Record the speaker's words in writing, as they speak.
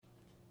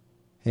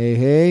Hey,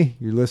 hey,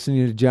 you're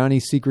listening to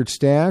Johnny's Secret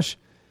Stash.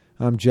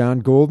 I'm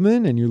John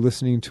Goldman, and you're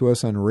listening to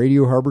us on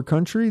Radio Harbor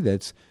Country.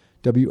 That's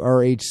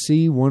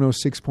WRHC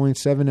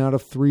 106.7 out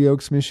of Three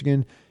Oaks,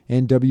 Michigan,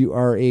 and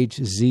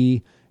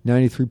WRHZ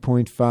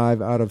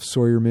 93.5 out of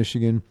Sawyer,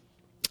 Michigan.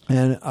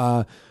 And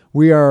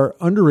we are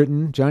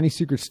underwritten. Johnny's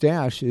Secret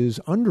Stash is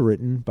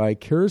underwritten by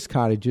Kara's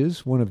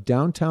Cottages, one of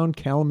downtown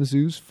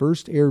Kalamazoo's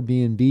first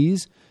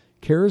Airbnbs.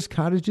 Kara's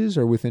Cottages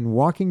are within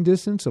walking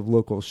distance of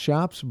local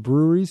shops,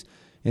 breweries,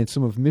 and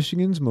some of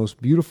Michigan's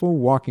most beautiful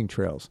walking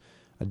trails.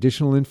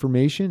 Additional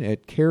information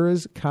at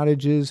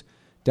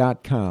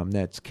karascottages.com.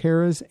 That's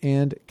Karas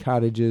and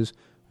Cottages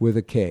with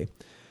a K.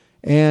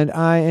 And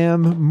I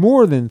am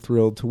more than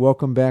thrilled to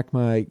welcome back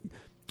my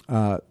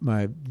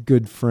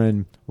good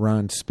friend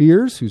Ron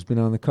Spears, who's been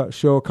on the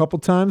show a couple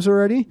times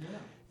already,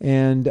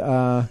 and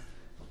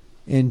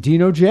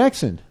Dino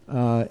Jackson.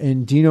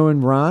 And Dino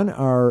and Ron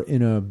are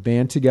in a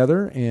band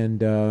together,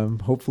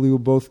 and hopefully we'll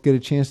both get a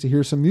chance to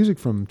hear some music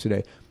from them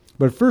today.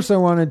 But first I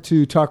wanted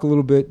to talk a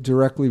little bit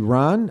directly.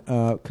 Ron,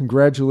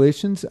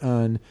 congratulations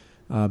on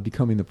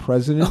becoming the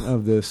president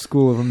of the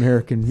School of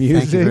American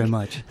Music. Thank you very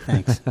much.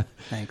 Thanks.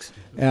 Thanks.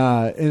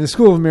 And the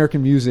School of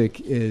American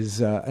Music is,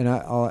 and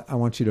I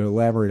want you to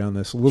elaborate on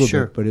this a little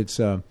bit, but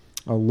it's a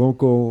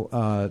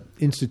local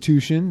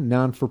institution,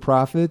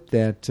 non-for-profit,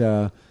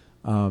 that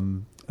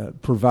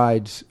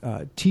provides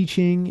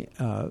teaching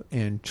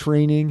and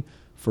training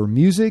for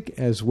music,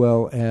 as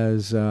well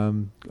as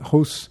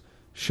hosts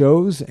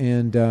shows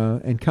and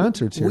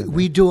concerts here.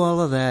 We do all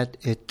of that.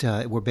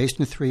 We're based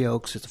in Three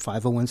Oaks. It's a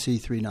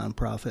 501c3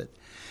 nonprofit.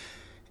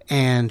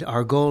 And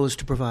our goal is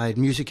to provide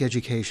music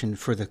education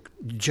for the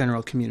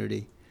general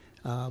community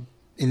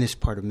in this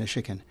part of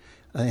Michigan.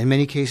 In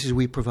many cases,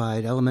 we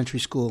provide elementary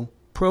school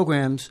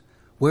programs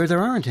where there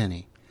aren't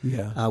any.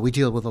 Yeah. We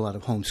deal with a lot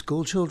of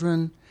homeschool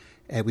children.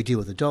 We deal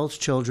with adults'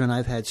 children.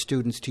 I've had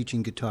students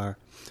teaching guitar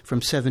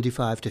from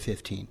 75 to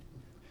 15.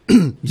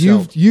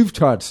 You've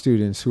taught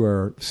students who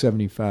are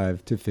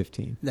 75 to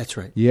 15. That's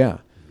right. Yeah.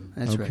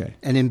 That's right.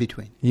 And in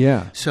between.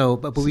 Yeah. So,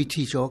 but we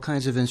teach all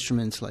kinds of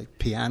instruments like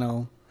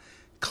piano,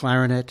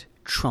 clarinet,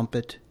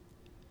 trumpet,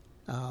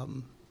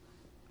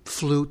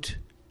 flute,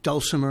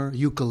 dulcimer,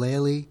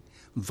 ukulele,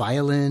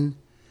 violin.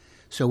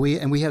 So we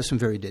have some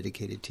very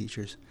dedicated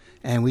teachers.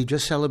 And we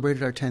just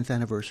celebrated our 10th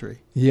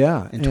anniversary.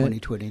 Yeah. In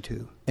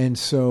 2022. And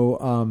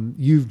so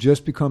you've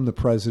just become the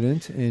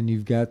president, and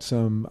you've got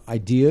some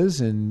ideas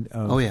and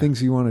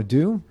things you want to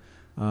do.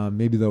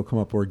 Maybe they'll come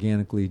up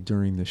organically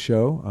during the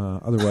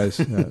show. Otherwise,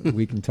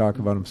 we can talk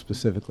about them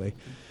specifically.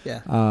 Yeah.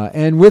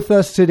 And with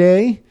us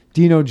today,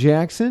 Dino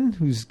Jackson,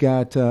 who's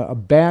got a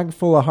bag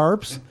full of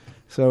harps.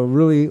 So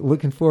really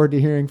looking forward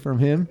to hearing from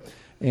him.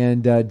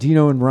 And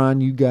Dino and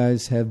Ron, you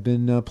guys have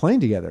been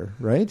playing together,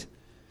 right?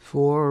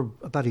 For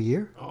about a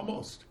year?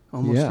 Almost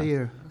a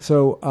year.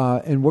 So,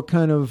 and what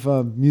kind of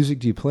music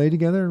do you play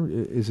together?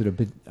 Is it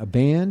a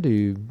band? Do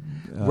you,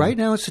 Right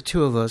now it's the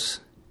two of us.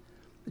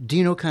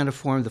 Dino kind of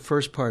formed, the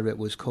first part of it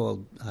was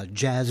called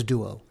Jazz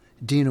Duo.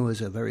 Dino is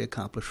a very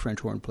accomplished French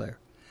horn player.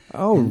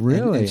 Oh,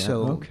 really? And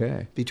so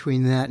okay.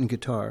 Between that and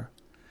guitar,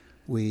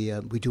 we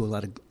do a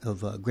lot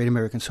of Great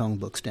American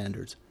Songbook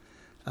standards.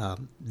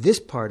 This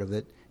part of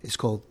it is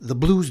called the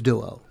Blues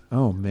Duo.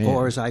 Oh, man.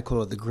 Or as I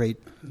call it,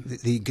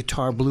 the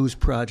Guitar Blues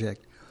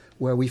Project,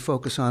 where we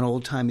focus on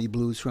old-timey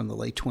blues from the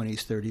late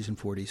 20s, 30s, and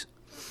 40s.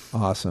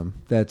 Awesome.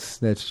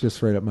 That's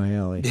just right up my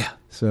alley. Yeah.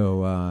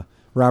 So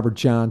Robert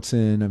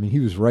Johnson, I mean,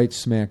 he was right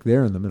smack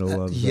there in the middle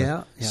of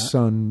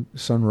Sun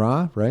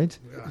Ra, right?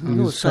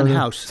 Yeah. Sun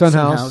House. Sun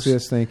House,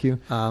 yes, thank you.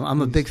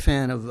 I'm a big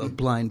fan of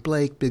Blind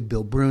Blake, Big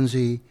Bill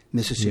Brunzi,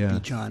 Mississippi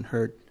John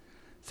Hurt.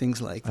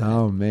 Things like that.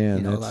 Oh,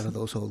 man. A lot of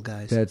those old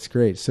guys. That's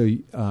great. So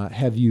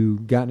have you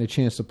gotten a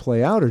chance to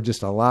play out, or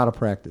just a lot of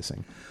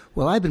practicing?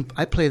 Well, I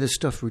play this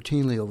stuff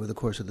routinely over the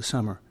course of the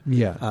summer.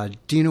 Yeah.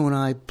 Dino and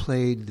I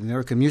played the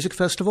American Music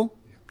Festival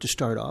to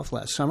start off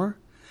last summer.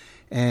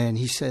 And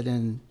he said,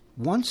 and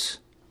once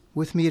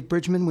with me at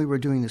Bridgman, we were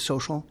doing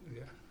the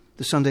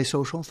Sunday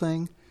social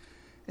thing.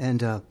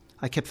 And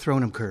I kept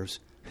throwing him curves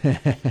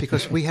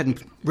because we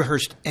hadn't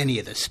rehearsed any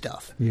of this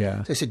stuff.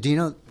 Yeah. So I said,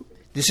 Dino,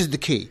 this is the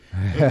key.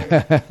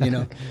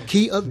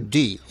 Key of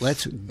D.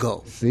 Let's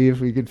go. See if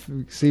we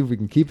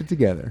can keep it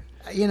together.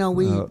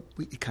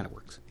 It kind of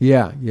works.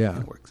 Yeah.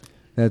 It works.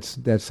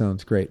 That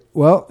sounds great.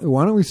 Well,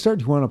 why don't we start?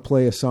 Do you want to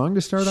play a song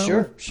to start out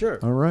with? Sure.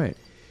 All right.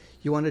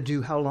 You want to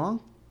do how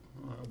long?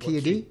 Key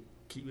of D?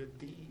 Key of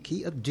D.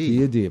 Key of D.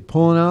 Key of D.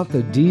 Pulling out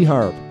the D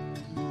harp.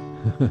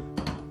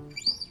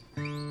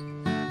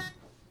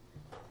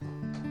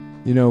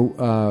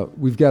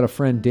 We've got a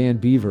friend, Dan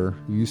Beaver,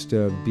 who used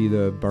to be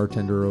the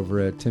bartender over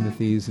at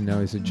Timothy's, and now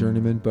he's a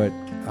journeyman, but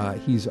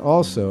he's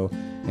also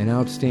an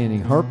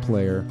outstanding harp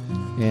player,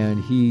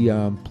 and he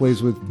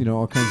plays with,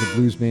 all kinds of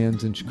blues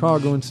bands in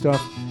Chicago and stuff.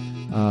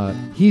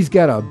 He's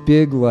got a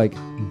big,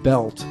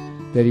 belt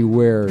that he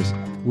wears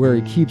where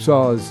he keeps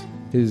all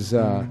his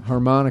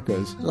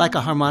harmonicas. Like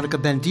a harmonica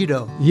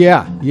bendito.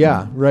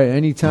 Yeah, right.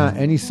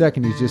 Any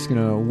second, he's just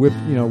gonna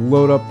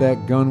load up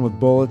that gun with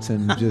bullets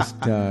and just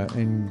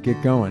and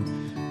get going.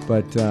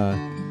 But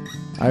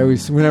I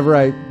always, whenever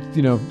I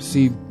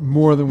see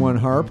more than one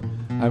harp,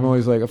 I'm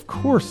always like, of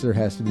course there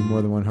has to be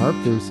more than one harp.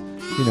 There's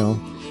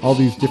all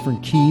these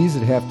different keys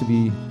that have to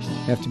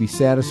be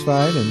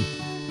satisfied, and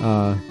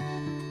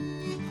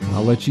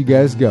I'll let you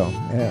guys go.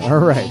 All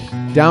right,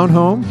 Down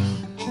Home.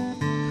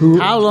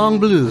 How Long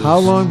Blues. How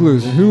Long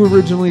Blues. And who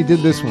originally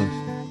did this one?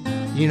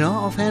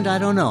 Offhand, I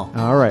don't know.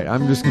 All right,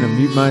 I'm just going to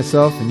mute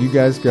myself and you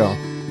guys go.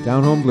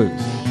 Down Home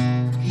Blues.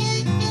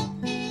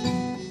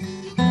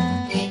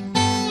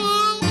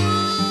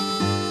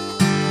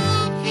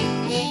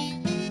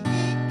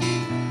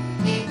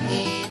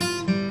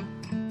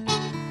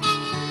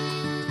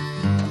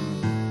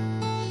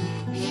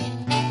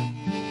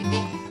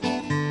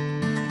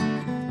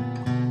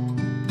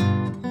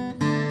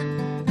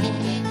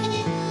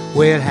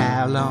 Well,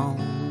 how long,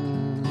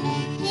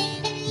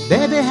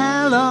 baby,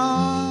 how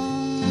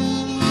long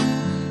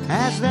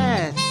has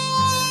that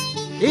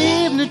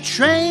evening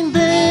train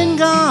been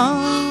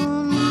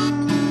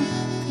gone?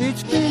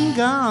 It's been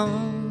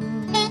gone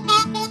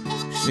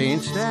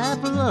since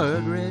that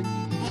blood red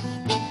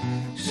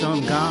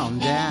sun gone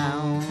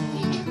down.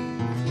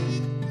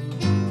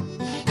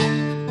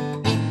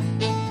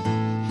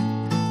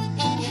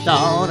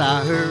 Thought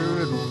I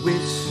heard a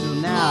whistle,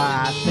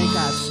 now I think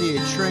I see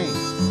a train.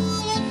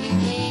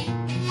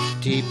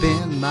 Deep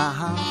in my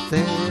heart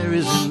there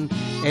is an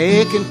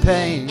aching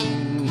pain.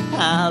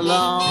 How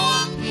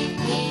long,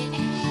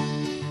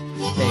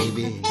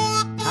 baby,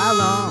 how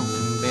long,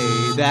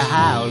 baby,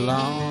 how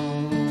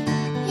long?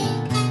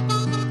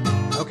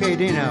 Okay,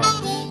 Dino.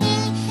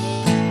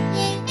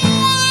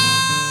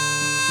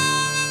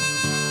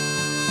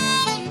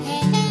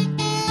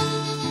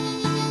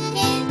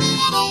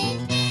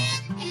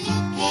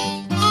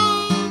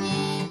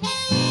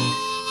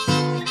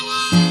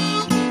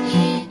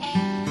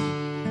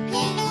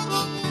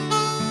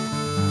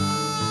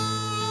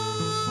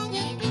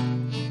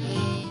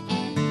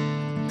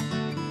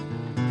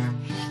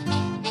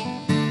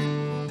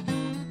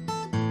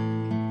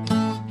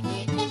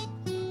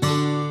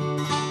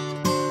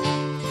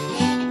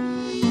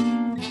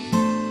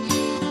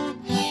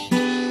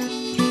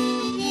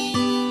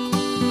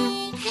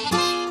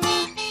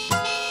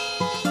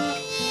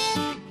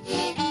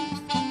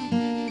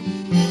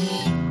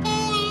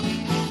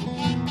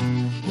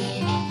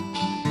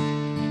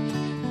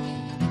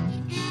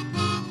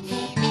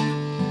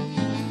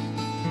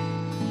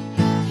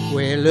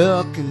 We're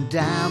looking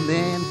down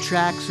them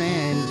tracks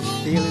and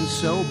feeling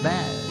so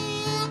bad.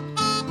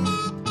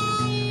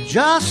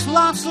 Just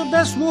lost the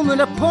best woman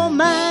a poor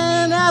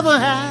man ever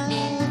had.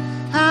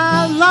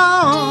 How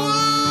long,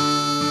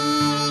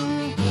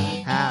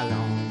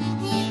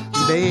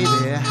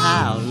 baby,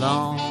 how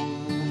long?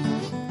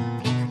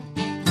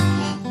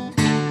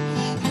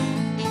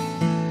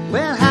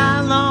 Well,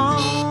 how long,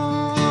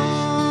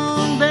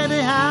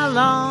 baby, how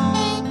long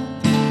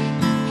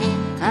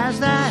has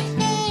that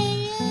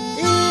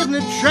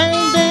evening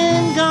train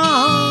been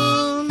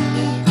gone?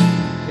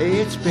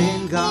 It's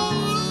been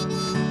gone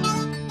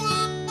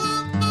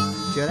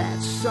till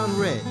that sun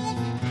red,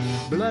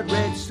 blood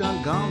red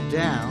sun gone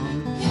down.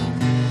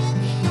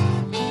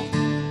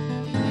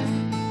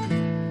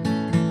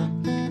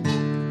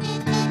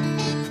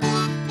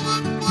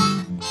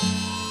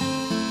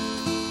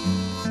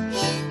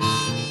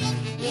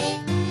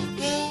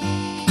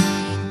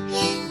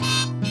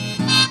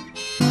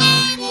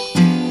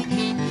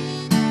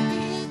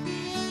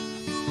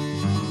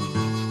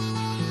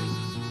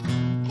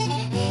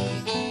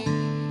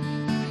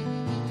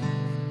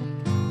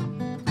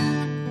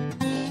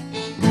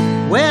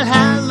 Well,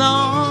 how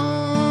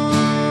long,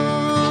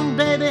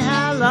 baby,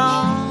 how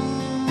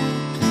long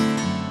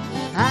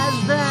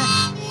has that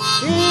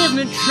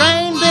evening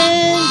train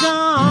been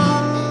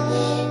gone?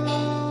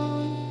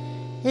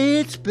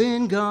 It's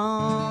been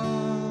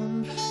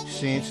gone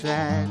since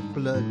that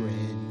blood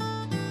red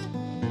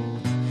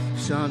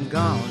sun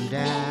gone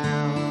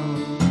down.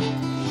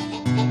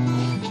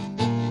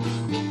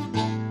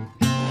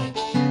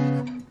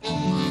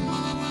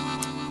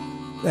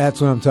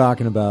 That's what I'm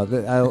talking about.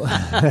 I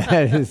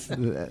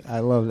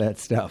love that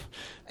stuff.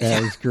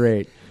 That is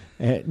great.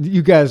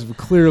 You guys have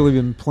clearly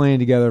been playing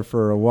together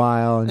for a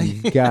while, and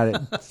you got it,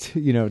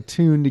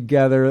 tuned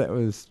together. That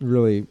was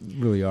really,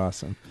 really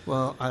awesome.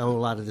 Well, I owe a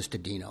lot of this to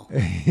Dino.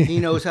 He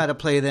knows how to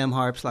play them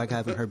harps like I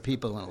haven't heard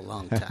people in a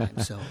long time.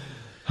 So,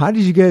 how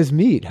did you guys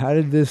meet? How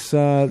did this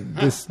Why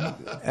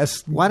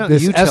don't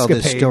you tell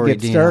this story,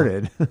 get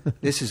started?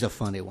 This is a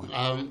funny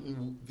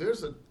one.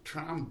 There's a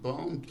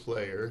trombone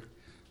player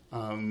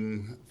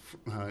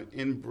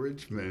in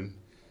Bridgman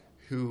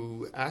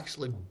who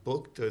actually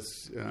booked a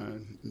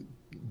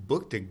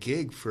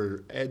gig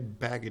for Ed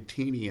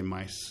Bagattini and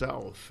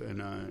myself in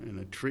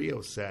a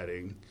trio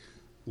setting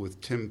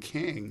with Tim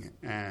King,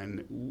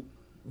 and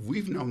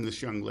we've known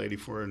this young lady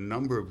for a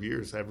number of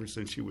years, ever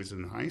since she was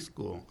in high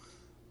school.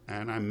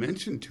 And I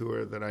mentioned to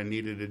her that I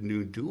needed a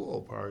new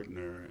duo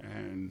partner,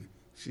 and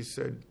she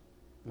said,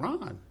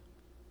 Ron.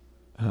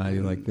 How do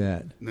you like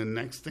that? And the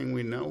next thing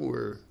we know,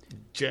 we're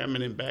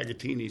jamming in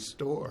Bagatini's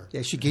store.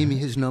 Yeah, she gave me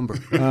his number.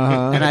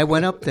 And I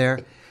went up there,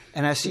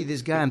 and I see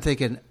this guy. I'm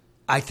thinking,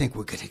 I think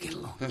we're going to get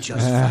along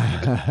just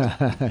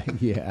fine.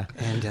 Yeah.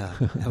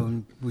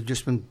 And we've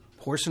just been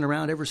horsing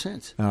around ever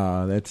since.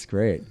 Oh, that's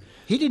great.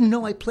 He didn't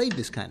know I played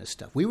this kind of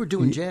stuff. We were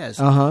doing jazz.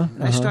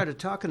 And I started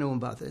talking to him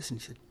about this, and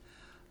he said,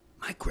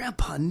 my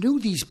grandpa knew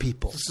these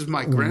people. This is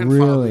my grandfather's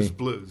Really?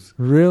 blues.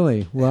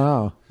 Really?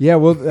 Wow. Yeah,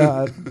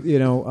 well,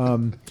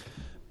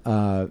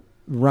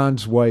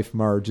 Ron's wife,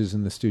 Marge, is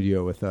in the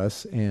studio with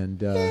us,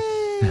 and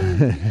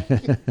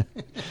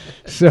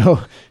so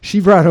she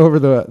brought over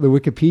the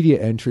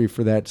Wikipedia entry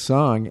for that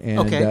song,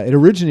 and it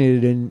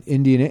originated in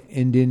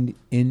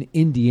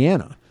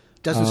Indiana.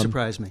 Doesn't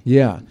surprise me.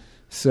 Yeah.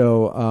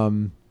 So,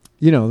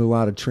 a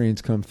lot of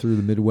trains come through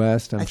the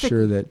Midwest. I'm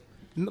sure that...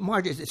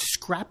 Marge, it's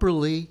Scrapper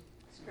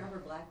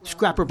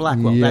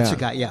Blackwell. Yeah. That's the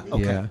guy. Yeah.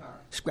 Okay. Yeah.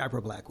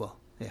 Scrapper Blackwell.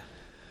 Yeah.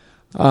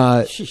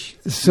 Sheesh.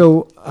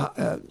 So,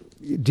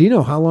 do you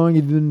know how long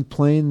you've been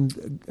playing,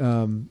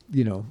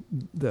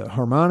 the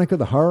harmonica,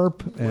 the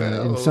harp?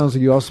 And it sounds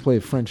like you also play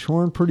French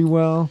horn pretty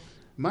well.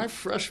 My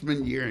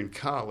freshman year in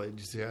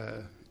college,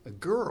 a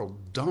girl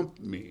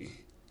dumped me,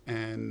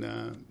 and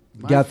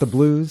Got the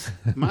blues?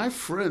 My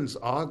friends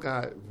all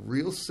got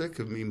real sick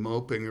of me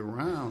moping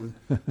around,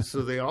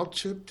 so they all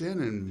chipped in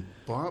and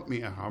bought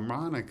me a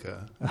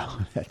harmonica.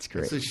 Oh, that's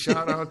great. It's a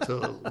shout out to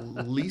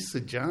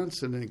Lisa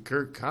Johnson and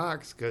Kurt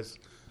Cox, because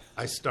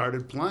I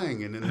started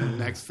playing, and then the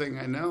next thing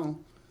I know...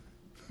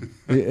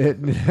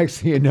 Next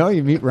thing you know,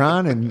 you meet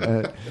Ron,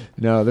 and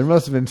no, there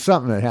must have been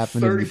something that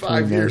happened.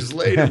 35 years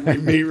later, we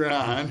meet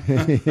Ron.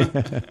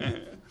 Yeah.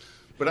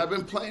 But I've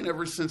been playing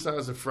ever since I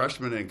was a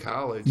freshman in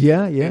college.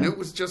 Yeah, yeah. And it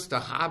was just a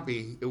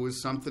hobby. It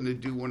was something to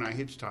do when I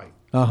hitchhiked.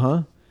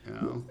 Uh-huh.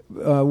 You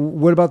know?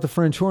 What about the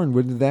French horn?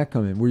 Where did that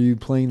come in? Were you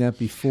playing that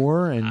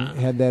before and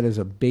had that as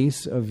a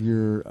base of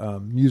your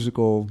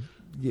musical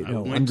I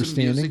went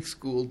understanding? to music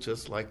school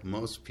just like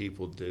most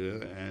people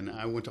do, and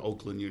I went to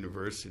Oakland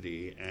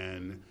University,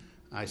 and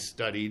I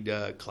studied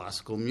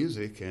classical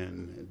music,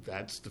 and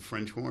that's the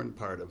French horn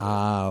part of it.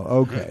 Ah,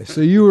 okay.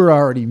 So you were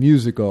already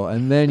musical,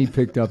 and then you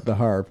picked up the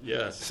harp.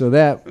 Yes. So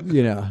that,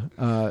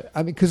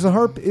 because the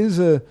harp is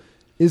a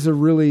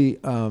really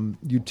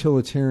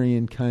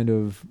utilitarian kind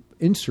of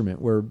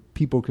instrument where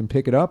people can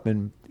pick it up,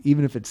 and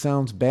even if it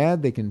sounds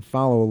bad, they can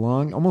follow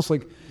along. Almost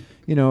like,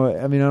 I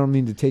don't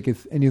mean to take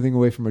anything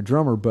away from a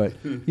drummer, but,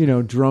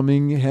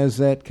 drumming has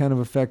that kind of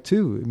effect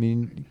too. I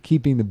mean,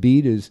 keeping the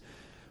beat is...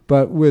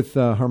 But with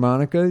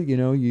harmonica,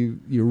 you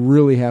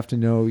really have to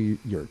know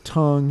your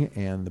tongue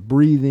and the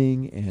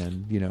breathing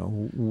and,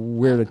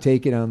 where to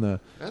take it on the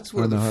That's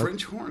where on the harp.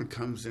 French horn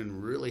comes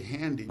in really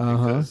handy,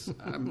 because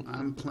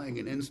I'm playing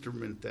an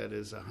instrument that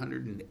is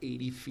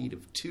 180 feet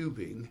of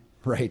tubing.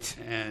 Right.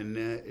 And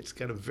it's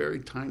got a very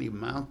tiny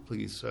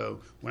mouthpiece. So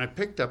when I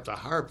picked up the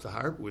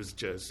harp was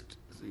just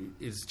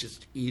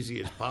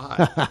easy as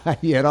pie.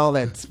 You had all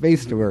that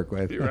space to work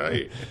with.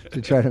 Right.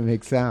 To try to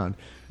make sound.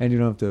 And you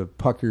don't have to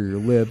pucker your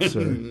lips.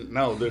 Or,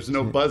 No, there's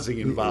no buzzing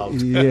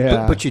involved.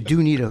 yeah. But you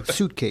do need a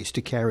suitcase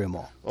to carry them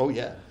all. Oh,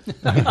 yeah.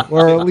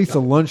 Or at least a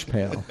lunch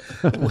pail.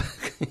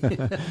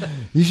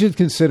 You should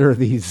consider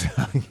these,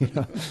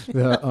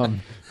 the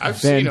I've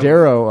seen 'em.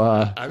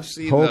 Bandero I've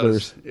seen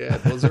holders. those. Yeah,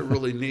 those are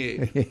really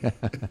neat. Yeah.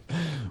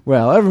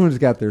 Well, everyone's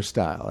got their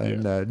style,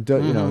 and Yeah.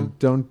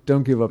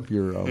 don't give up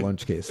your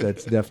lunch case.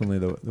 That's definitely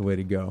the way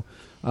to go.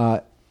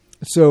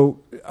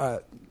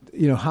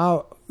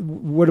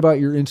 What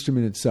about your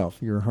instrument itself,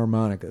 your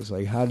harmonicas?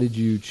 Like, how did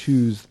you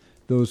choose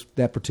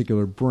that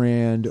particular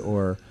brand,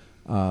 or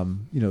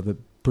the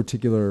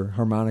particular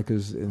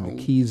harmonicas and the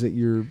keys that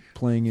you're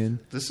playing in?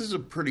 This is a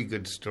pretty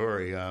good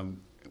story.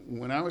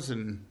 When I was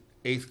in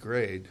 8th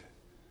grade,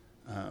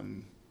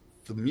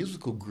 the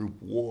musical group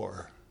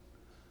War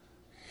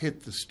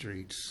hit the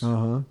streets,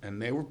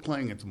 and they were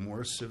playing at the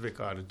Morris Civic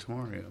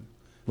Auditorium.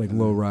 Like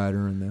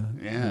Lowrider and the...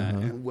 Yeah,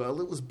 and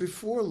well, it was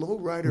before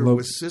Lowrider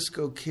was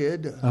Cisco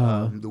Kid,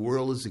 The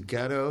World is a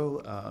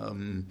Ghetto,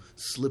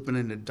 Slipping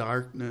into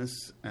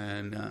Darkness,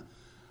 and, I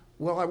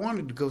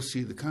wanted to go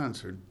see the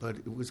concert, but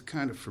it was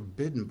kind of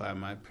forbidden by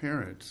my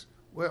parents.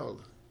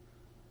 Well,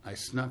 I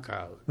snuck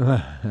out,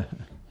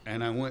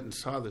 and I went and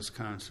saw this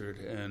concert,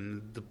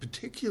 and the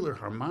particular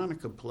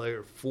harmonica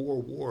player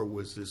for War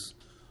was this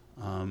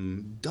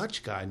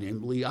Dutch guy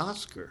named Lee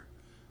Oscar.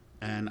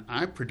 And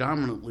I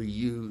predominantly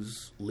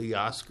use Lee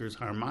Oscar's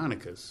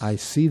harmonicas. I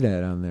see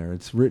that on there.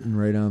 It's written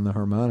right on the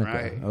harmonica.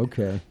 Right.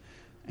 Okay.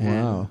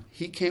 And wow.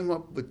 he came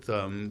up with,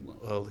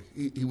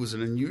 he was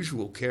an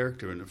unusual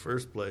character in the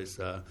first place.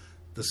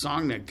 The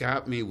song that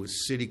got me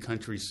was City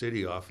Country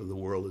City off of The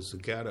World is a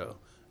Ghetto.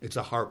 It's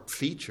a harp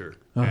feature.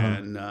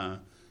 And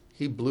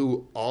he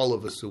blew all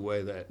of us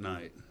away that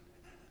night.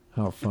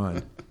 How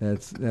fun.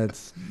 That's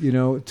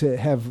to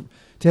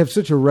have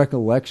such a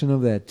recollection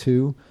of that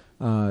too.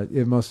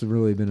 it must have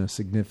really been a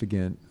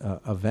significant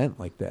event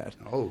like that.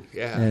 Oh,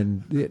 yeah.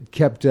 And it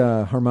kept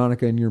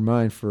harmonica in your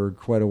mind for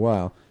quite a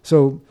while.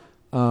 So,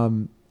 are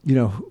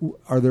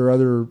there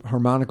other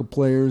harmonica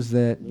players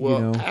that,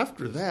 Well,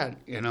 after that,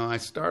 I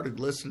started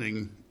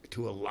listening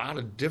to a lot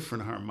of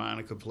different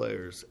harmonica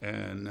players.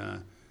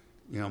 And,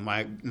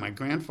 my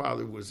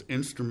grandfather was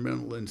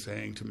instrumental in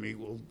saying to me,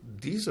 well,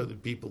 these are the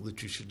people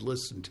that you should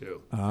listen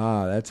to.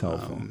 Ah, that's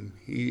helpful.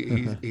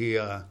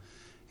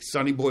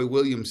 Sonny Boy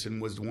Williamson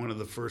was one of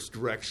the first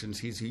directions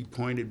he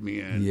pointed me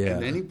in. Yeah.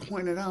 And then he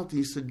pointed out,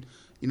 he said,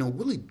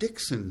 Willie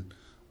Dixon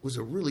was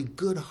a really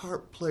good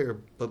harp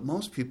player, but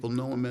most people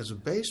know him as a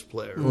bass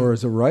player. Or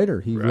as a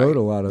writer. He wrote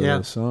a lot of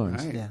those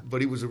songs. Right. Yeah.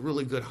 But he was a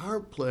really good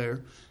harp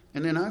player.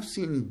 And then I've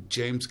seen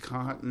James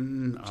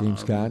Cotton.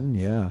 Cotton,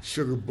 yeah.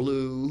 Sugar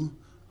Blue.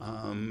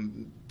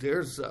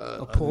 There's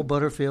Paul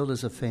Butterfield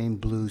is a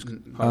famed blues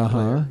harp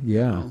player.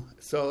 Yeah.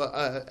 So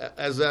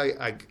as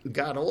I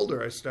got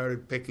older, I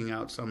started picking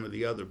out some of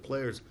the other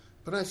players.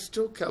 But I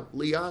still kept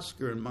Lee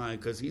Oskar in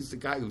mind because he's the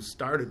guy who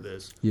started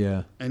this.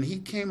 Yeah. And he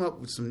came up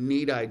with some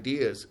neat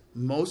ideas.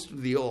 Most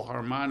of the old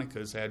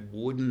harmonicas had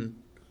wooden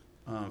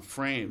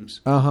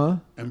frames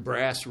and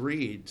brass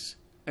reeds.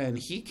 And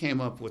he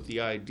came up with the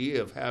idea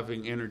of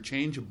having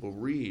interchangeable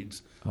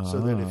reeds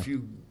so that if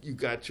you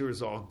got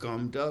yours all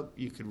gummed up,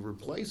 you could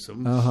replace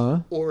them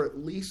or at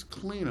least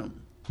clean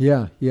them.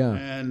 Yeah, yeah.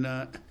 And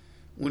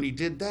when he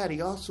did that,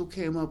 he also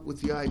came up with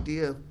the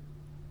idea,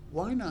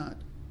 why not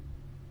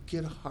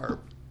get a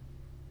harp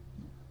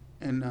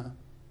and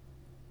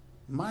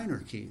minor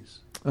keys?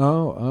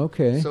 Oh,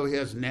 okay. So he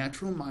has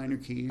natural minor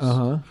keys,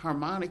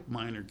 harmonic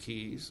minor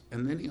keys,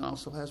 and then he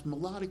also has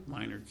melodic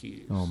minor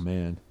keys. Oh,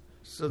 man.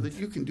 So that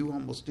you can do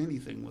almost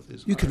anything with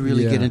his harp. You could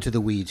really get into the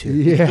weeds here.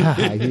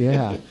 Yeah,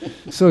 yeah.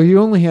 So you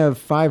only have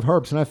 5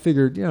 harps, and I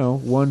figured,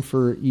 one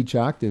for each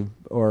octave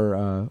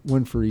or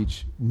one for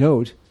each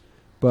note,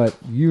 but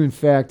you, in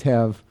fact,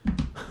 have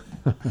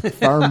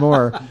far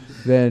more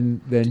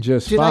than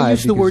just 5. Did I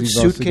use the word you've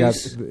also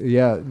suitcase?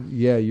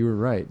 Yeah, you were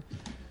right.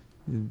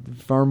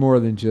 Far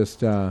more than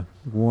just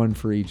one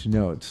for each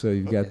note. So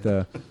you've got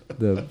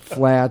the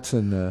flats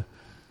and the...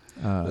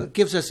 It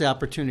gives us the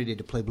opportunity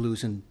to play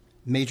blues in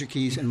major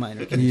keys and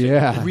minor keys.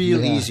 Yeah.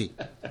 Real easy.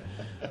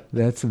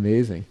 That's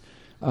amazing.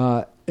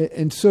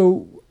 And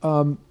so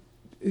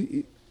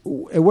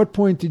at what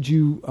point did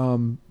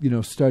you,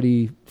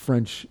 study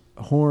French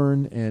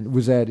horn? And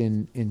was that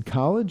in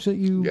college that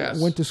you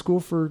went to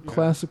school for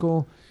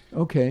classical?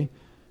 Okay.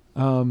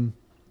 And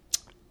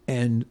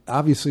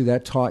obviously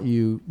that taught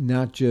you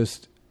not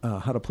just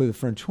how to play the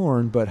French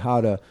horn, but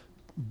how to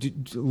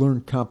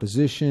learn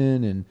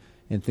composition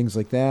and things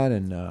like that,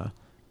 and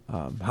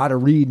how to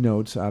read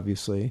notes,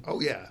 obviously. Oh,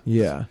 yeah.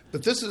 Yeah.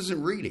 But this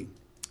isn't reading.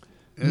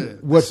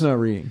 What's not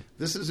reading?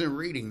 This isn't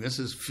reading. This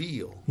is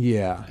feel.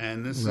 Yeah.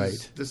 And this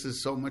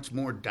is so much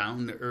more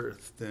down to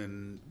earth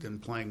than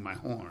playing my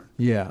horn.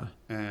 Yeah.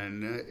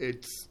 And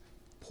it's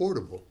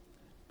portable.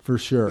 For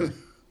sure.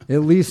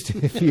 At least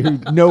if you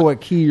know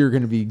what key you're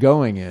going to be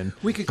going in.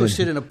 We could go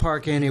sit in a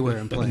park anywhere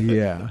and play.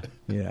 Yeah,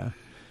 yeah.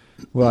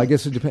 Well, I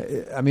guess it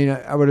depends. I mean,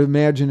 I would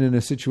imagine in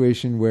a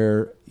situation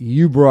where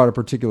you brought a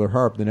particular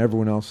harp, then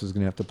everyone else is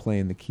going to have to play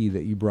in the key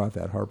that you brought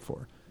that harp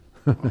for.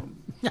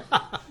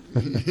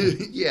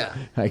 Yeah.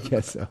 I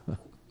guess so.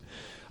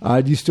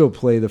 Do you still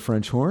play the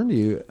French horn? Do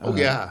you?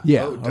 Yeah.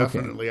 Yeah. Oh,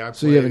 definitely. Okay.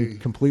 So you haven't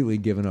completely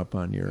given up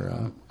on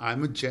your...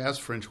 I'm a jazz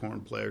French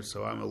horn player,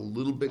 so I'm a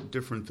little bit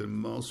different than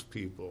most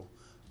people.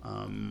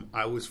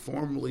 I was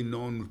formerly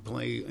known to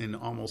play in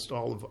almost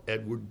all of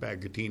Edward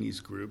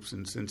Bagatini's groups,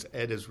 and since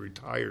Ed has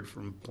retired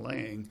from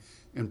playing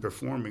and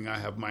performing, I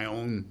have my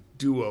own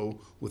duo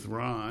with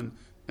Ron,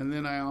 and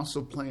then I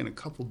also play in a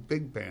couple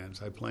big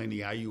bands. I play in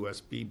the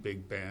IUSB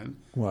Big Band,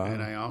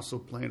 and I also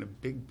play in a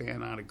big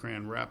band out of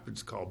Grand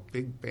Rapids called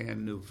Big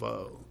Band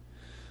Nouveau.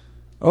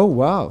 Oh,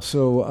 wow.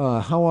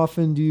 So how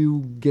often do you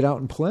get out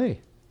and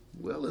play?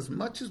 Well, as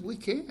much as we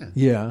can.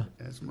 Yeah.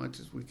 As much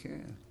as we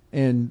can.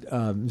 And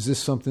is this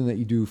something that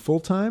you do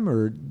full-time,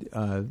 or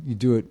you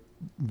do it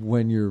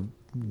when you're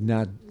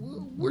not...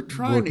 We're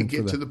trying to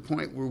get to the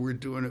point where we're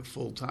doing it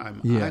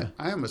full-time. Yeah.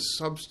 I am a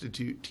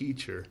substitute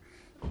teacher,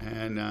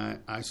 and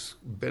I've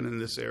been in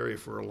this area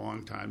for a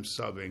long time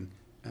subbing.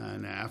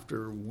 And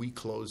after we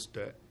closed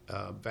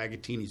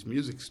Bagatini's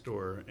music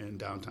store in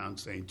downtown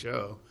St.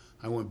 Joe,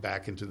 I went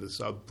back into the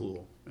sub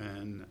pool,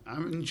 and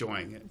I'm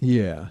enjoying it.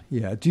 Yeah,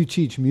 yeah. Do you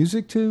teach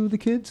music to the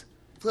kids?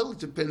 Well, it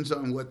depends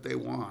on what they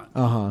want.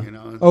 You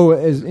know? Oh,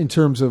 as in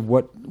terms of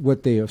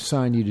what they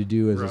assign you to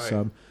do as a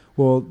sub.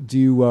 Well, do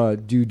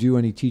you do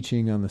any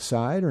teaching on the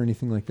side or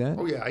anything like that?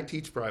 Oh yeah, I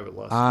teach private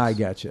lessons. I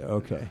gotcha.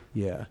 Okay,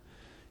 yeah.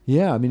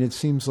 I mean, it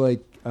seems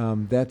like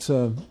that's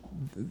a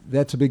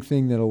big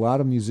thing that a lot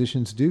of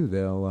musicians do.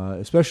 They'll,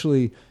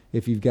 especially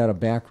if you've got a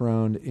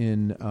background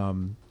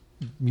in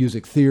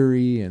music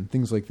theory and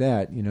things like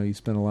that. You know, you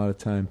spend a lot of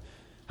time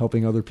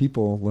helping other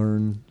people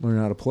learn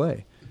how to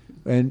play.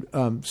 And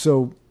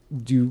so,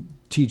 do you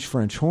teach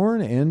French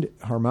horn and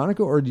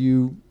harmonica, or do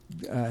you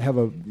have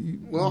a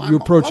Well, you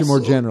approach it more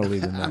generally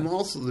than that? I'm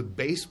also the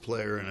bass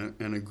player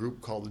in a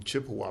group called the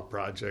Chippewa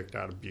Project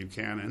out of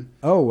Buchanan.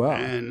 Oh, wow.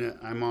 And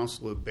I'm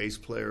also a bass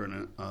player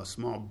in a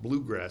small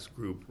bluegrass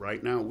group.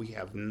 Right now, we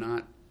have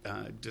not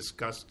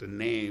discussed a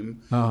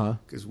name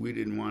because we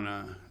didn't want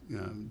to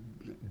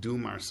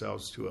doom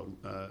ourselves to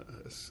a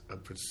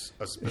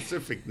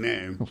specific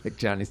name. Like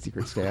Johnny's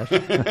Secret Stash?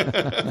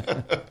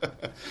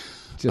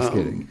 Just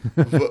kidding.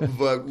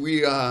 but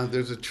we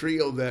there's a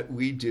trio that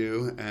we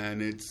do,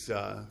 and it's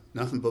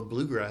nothing but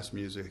bluegrass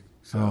music.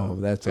 So,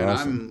 that's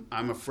awesome.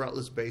 I'm a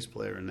fretless bass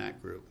player in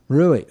that group.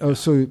 Really? Oh,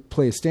 so you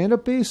play a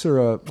stand-up bass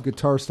or a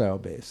guitar-style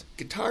bass?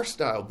 Guitar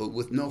style, but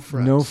with no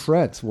frets. No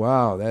frets.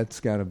 Wow, that's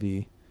got to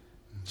be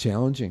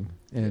challenging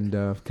and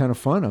kind of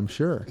fun, I'm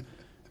sure.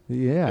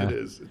 Yeah. It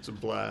is. It's a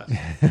blast.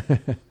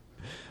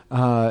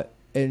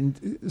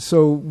 And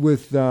so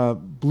with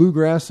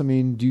bluegrass, I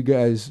mean, do you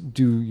guys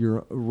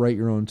write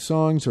your own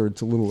songs, or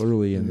it's a little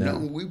early in that?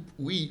 No,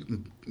 we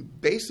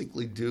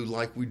basically do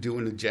like we do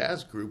in a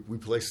jazz group. We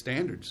play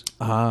standards.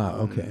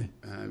 Okay.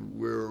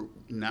 We're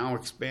now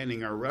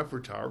expanding our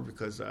repertoire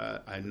because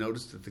I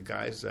noticed that the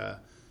guys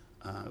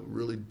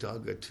really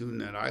dug a tune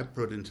that I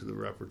put into the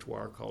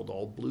repertoire called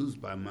All Blues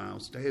by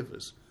Miles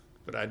Davis.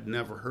 But I'd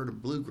never heard a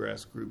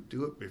bluegrass group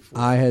do it before.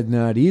 I had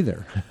not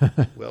either.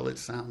 Well, it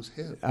sounds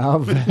hip. I'll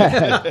bet.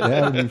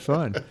 That would be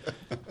fun.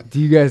 Do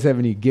you guys have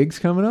any gigs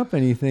coming up?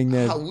 Anything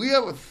that we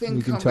have a thing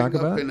we can coming talk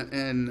up about?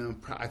 in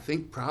I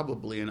think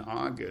probably in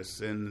August,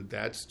 and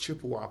that's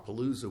Chippewa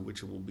Palooza,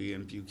 which will be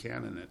in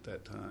Buchanan at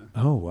that time.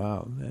 Oh,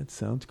 wow. That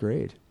sounds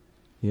great.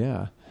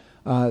 Yeah.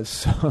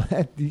 So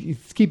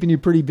it's keeping you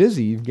pretty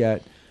busy. You've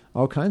got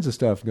all kinds of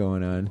stuff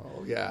going on.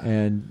 Oh, yeah.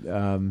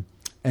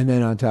 And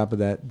then on top of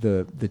that,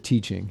 the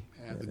teaching.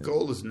 Yeah, the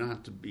goal is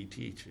not to be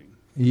teaching.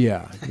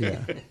 Yeah.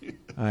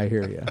 I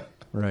hear you.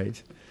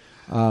 Right.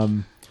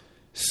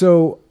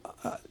 So,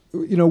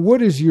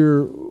 what is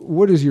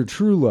your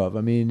true love?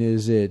 I mean,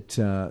 is it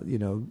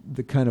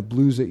the kind of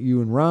blues that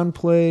you and Ron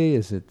play?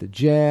 Is it the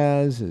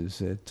jazz?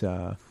 Is it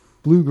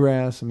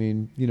bluegrass? I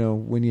mean,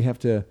 when you have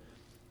to,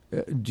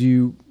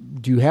 do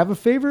you have a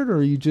favorite, or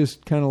are you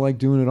just kind of like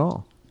doing it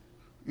all?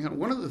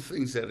 One of the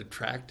things that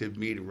attracted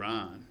me to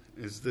Ron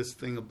is this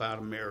thing about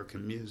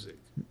American music.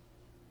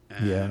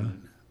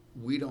 And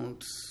we don't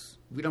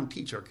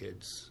teach our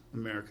kids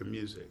American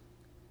music.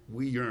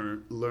 We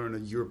learn a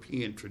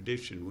European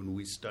tradition when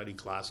we study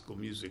classical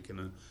music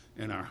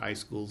in our high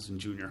schools and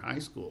junior high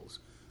schools.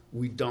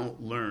 We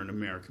don't learn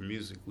American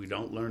music. We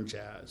don't learn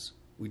jazz.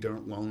 We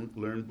don't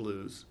learn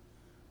blues.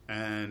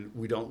 And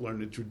we don't learn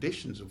the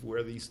traditions of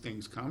where these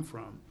things come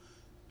from.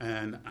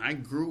 And I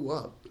grew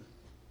up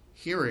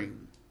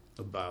hearing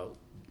about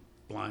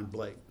Blind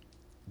Blake,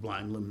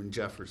 Blind Lyman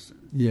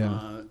Jefferson.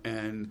 Yeah.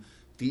 And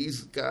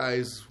these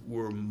guys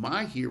were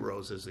my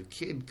heroes as a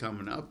kid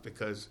coming up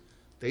because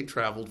they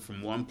traveled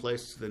from one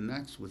place to the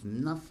next with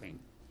nothing.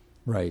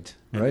 Right.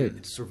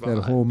 And survived.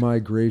 That whole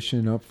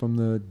migration up from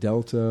the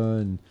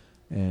Delta and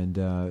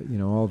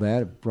all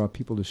that, it brought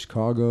people to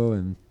Chicago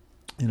and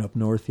up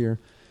north here.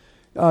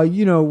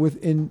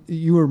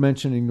 You were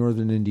mentioning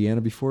northern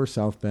Indiana before,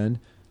 South Bend.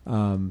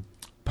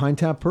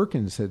 Pinetop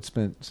Perkins had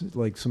spent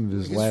like some of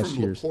his last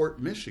years. He's from LaPorte,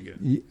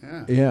 Michigan.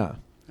 Yeah.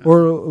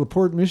 Or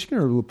LaPorte, Michigan,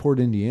 or LaPorte,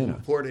 Indiana?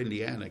 LaPorte,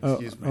 Indiana,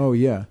 excuse me. Oh,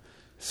 yeah.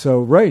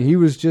 So, right, he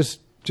was just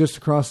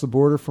across the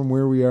border from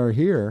where we are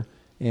here,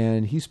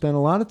 and he spent a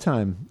lot of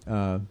time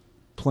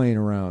playing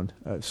around.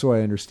 So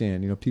I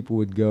understand. People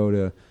would go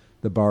to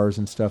the bars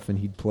and stuff, and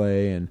he'd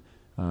play, and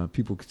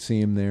people could see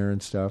him there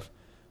and stuff.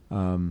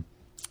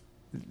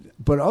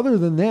 But other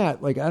than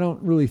that, I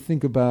don't really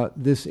think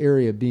about this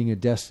area being a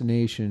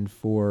destination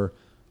for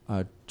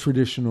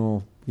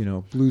traditional,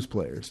 blues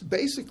players. It's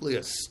basically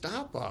a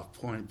stop-off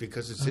point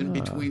because it's in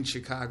between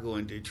Chicago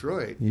and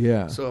Detroit.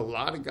 Yeah. So a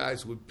lot of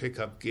guys would pick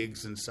up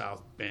gigs in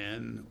South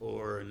Bend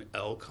or in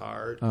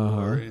Elkhart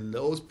or in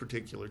those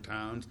particular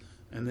towns,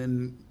 and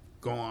then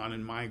go on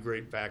and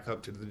migrate back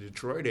up to the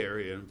Detroit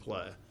area and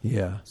play.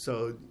 Yeah.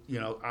 So,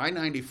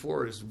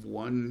 I-94 is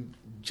one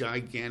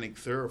gigantic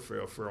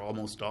thoroughfare for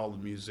almost all the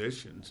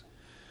musicians.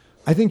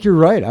 I think you're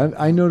right.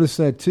 I noticed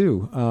that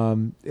too.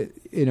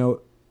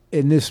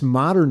 In this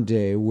modern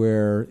day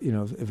where,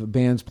 if a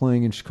band's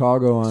playing in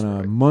Chicago on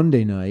a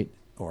Monday night,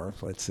 or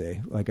let's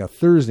say like a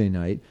Thursday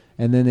night,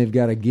 and then they've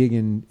got a gig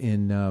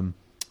in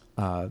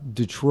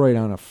Detroit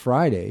on a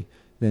Friday,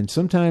 then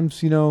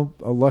sometimes, a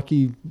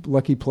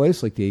lucky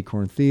place like the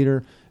Acorn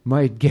Theater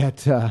might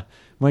get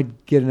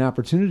an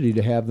opportunity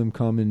to have them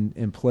come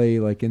and play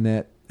like in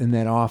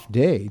that off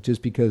day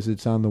just because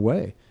it's on the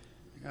way.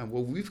 Yeah,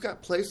 well, we've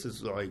got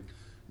places like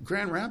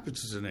Grand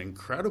Rapids is an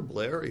incredible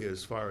area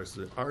as far as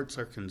the arts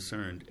are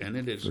concerned, and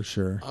it is for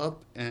sure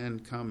up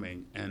and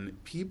coming.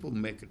 And people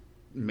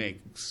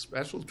make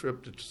special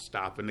trip to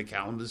stop into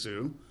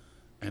Kalamazoo,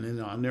 and then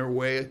on their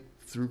way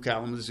through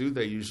Kalamazoo,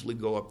 they usually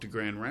go up to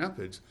Grand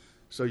Rapids.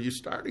 So you're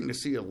starting to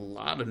see a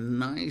lot of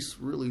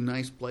really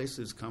nice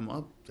places come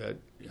up that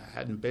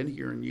hadn't been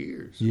here in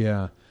years.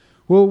 Yeah.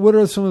 Well, what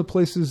are some of the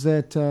places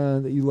that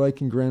you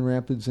like in Grand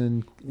Rapids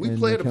and we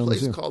played a place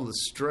Kalamazoo? called The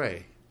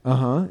Stray.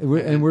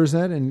 And where's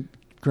that in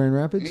Grand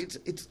Rapids?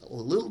 It's a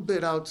little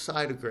bit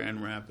outside of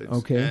Grand Rapids.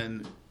 Okay.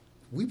 And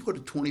we put a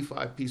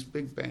 25-piece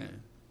big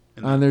band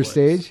on their place.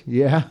 stage.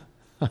 Yeah,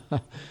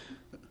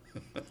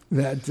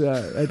 that's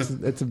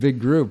a big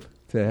group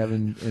to have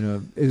in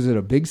a. Is it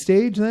a big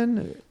stage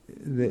then?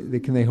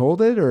 Can they hold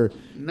it, or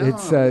No,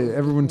 it's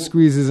everyone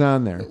squeezes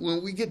on there?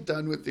 When we get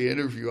done with the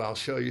interview, I'll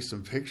show you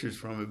some pictures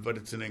from it. But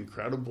it's an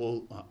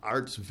incredible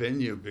arts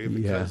venue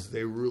because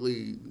they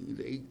really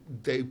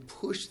they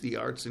push the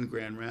arts in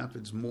Grand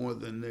Rapids more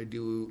than they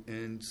do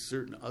in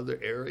certain other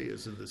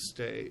areas of the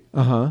state.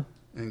 And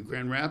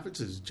Grand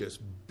Rapids is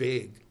just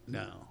big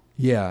now.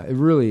 Yeah, it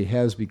really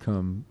has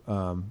become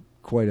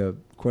quite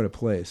a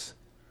place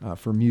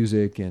for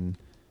music and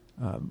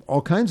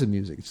all kinds of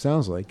music. It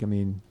sounds like. I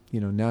mean,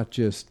 not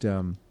just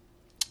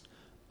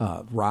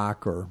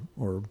rock or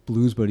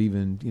blues, but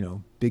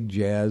even big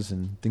jazz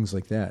and things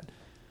like that.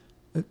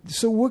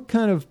 So, what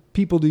kind of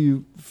people do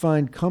you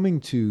find coming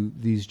to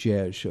these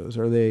jazz shows?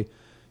 Are they,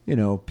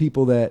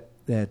 people that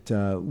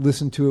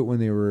listened to it when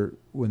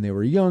they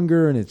were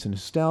younger and it's a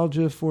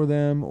nostalgia for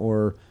them,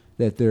 or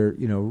that they're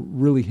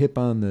really hip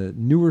on the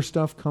newer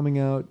stuff coming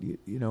out?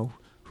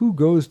 Who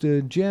goes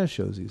to jazz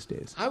shows these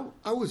days?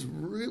 I was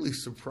really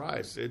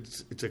surprised.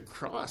 It's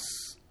across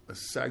a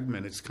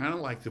segment. It's kind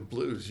of like the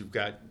blues. You've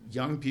got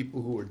young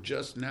people who are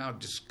just now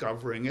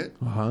discovering it,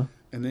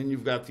 and then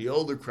you've got the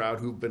older crowd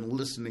who've been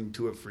listening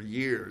to it for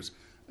years,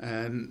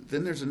 and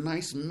then there's a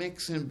nice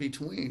mix in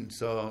between.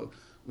 So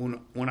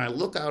when I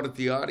look out at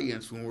the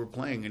audience when we're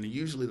playing, and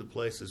usually the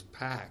place is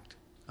packed,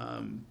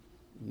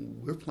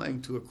 we're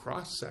playing to a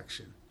cross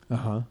section.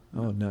 Oh,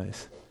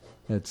 nice.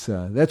 That's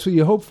what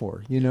you hope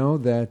for.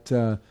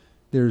 That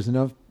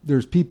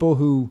there's people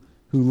who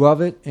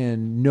love it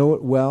and know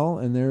it well,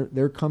 and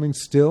they're coming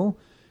still,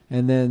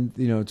 and then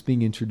it's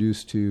being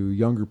introduced to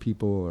younger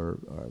people or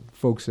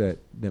folks that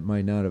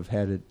might not have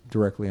had it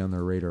directly on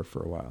their radar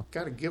for a while.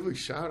 Got to give a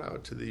shout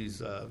out to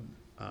these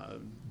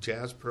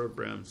jazz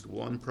programs.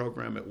 One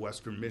program at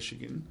Western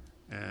Michigan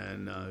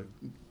and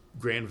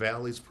Grand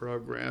Valley's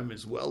program,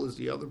 as well as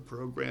the other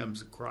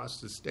programs across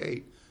the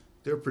state.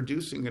 They're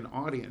producing an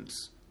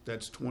audience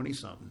that's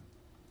 20-something,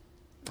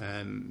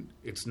 and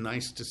it's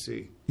nice to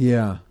see.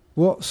 Yeah.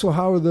 Well, so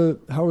how are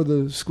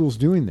the schools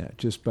doing that?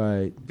 Just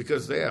by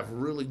because they have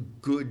really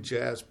good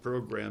jazz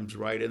programs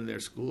right in their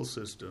school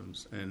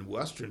systems, and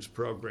Western's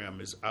program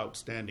is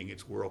outstanding.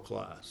 It's world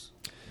class.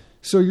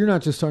 So you're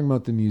not just talking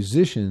about the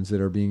musicians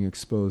that are being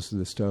exposed to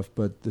this stuff,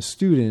 but the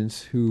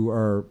students who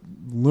are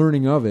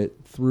learning of it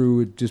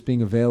through it just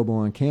being available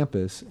on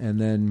campus, and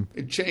then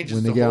it changes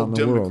when they the get whole out in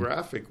the world.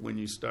 demographic when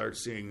you start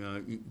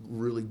seeing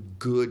really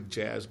good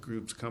jazz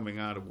groups coming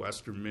out of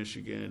Western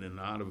Michigan and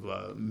out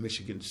of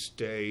Michigan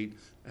State.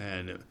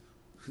 And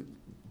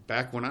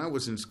back when I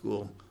was in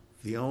school,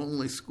 the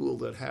only school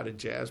that had a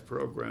jazz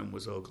program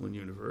was Oakland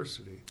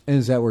University. And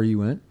is that where you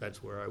went?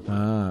 That's where I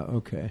went.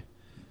 Okay.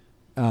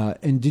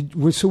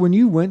 So when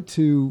you went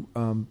to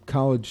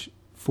college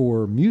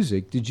for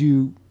music, did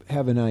you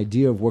have an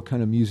idea of what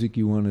kind of music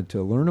you wanted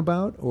to learn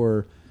about,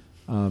 or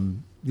how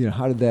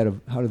did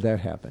that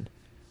happen?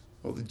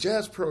 Well, the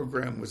jazz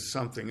program was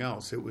something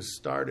else. It was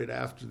started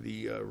after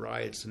the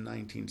riots in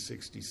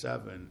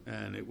 1967,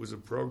 and it was a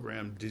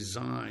program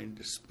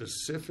designed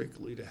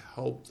specifically to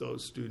help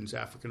those students,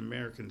 African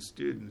American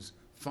students,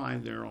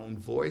 find their own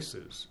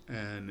voices.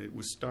 And it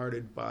was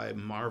started by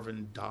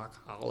Marvin Doc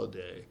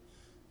Holliday.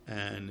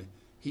 And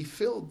he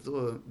filled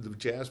the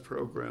jazz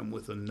program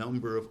with a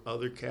number of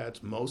other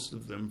cats, most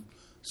of them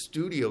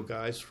studio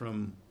guys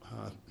from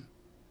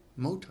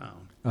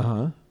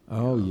Motown.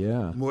 Oh,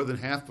 yeah. More than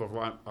half of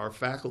our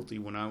faculty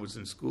when I was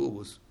in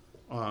school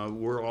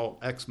were all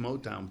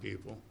ex-Motown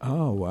people.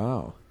 Oh,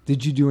 wow.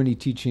 Did you do any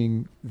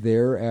teaching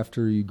there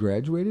after you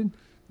graduated?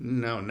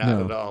 No,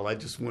 not at all. I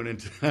just went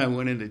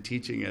into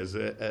teaching as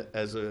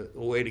a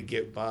way to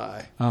get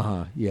by.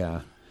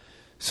 Yeah.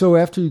 So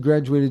after you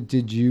graduated,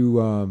 did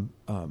you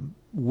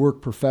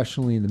work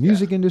professionally in the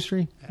music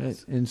industry?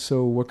 Yes. And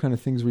so what kind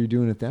of things were you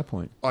doing at that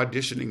point?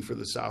 Auditioning for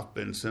the South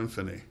Bend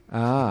Symphony.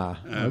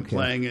 Okay.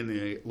 Playing in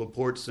the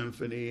LaPorte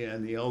Symphony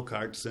and the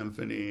Elkhart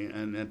Symphony.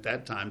 And at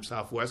that time,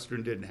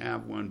 Southwestern didn't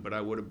have one, but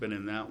I would have been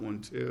in that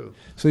one too.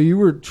 So you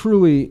were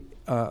truly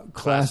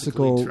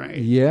classically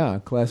trained. Yeah,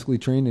 classically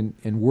trained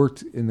and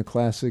worked in the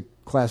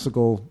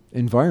classical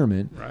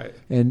environment. Right.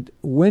 And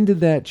when did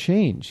that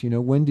change?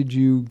 When did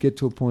you get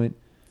to a point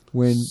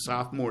when...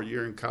 Sophomore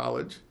year in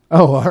college.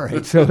 Oh, all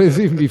right. So it was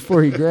even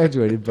before you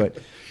graduated. But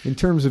in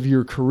terms of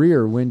your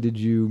career, when did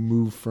you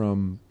move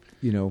from,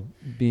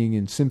 being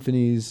in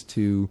symphonies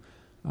to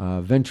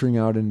venturing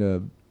out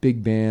into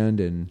big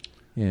band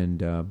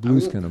and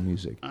blues kind of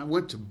music? I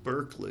went to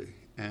Berkeley,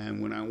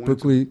 and when I went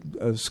Berkeley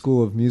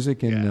School of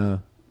Music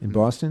in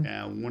Boston.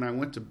 Yeah, when I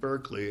went to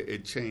Berkeley,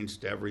 it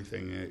changed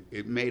everything.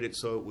 It made it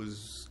so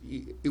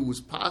it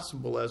was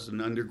possible as an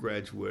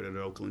undergraduate at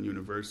Oakland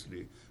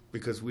University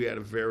because we had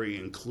a very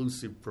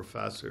inclusive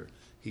professor.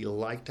 he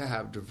liked to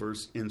have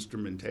diverse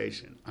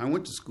instrumentation. I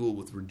went to school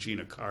with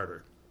Regina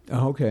Carter.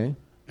 Oh, okay.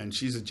 And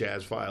she's a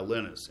jazz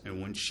violinist.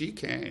 And when she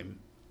came,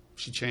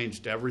 she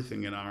changed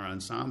everything in our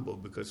ensemble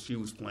because she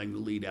was playing the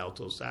lead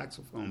alto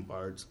saxophone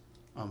parts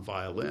on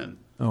violin.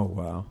 Oh,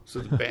 wow. So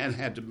the band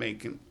had to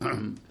make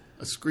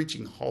a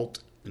screeching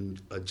halt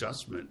and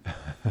adjustment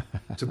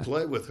to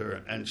play with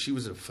her. And she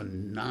was a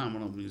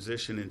phenomenal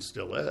musician and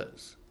still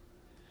is.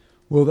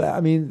 Well,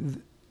 I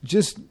mean,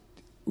 just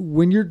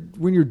when you're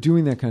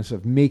doing that kind of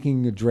stuff,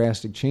 making a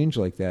drastic change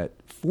like that,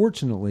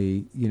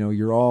 fortunately,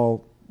 you're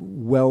all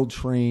well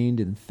trained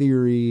in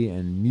theory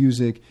and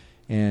music,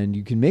 and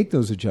you can make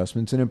those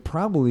adjustments, and it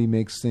probably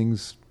makes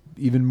things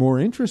even more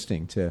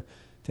interesting to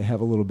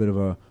have a little bit of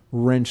a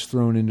wrench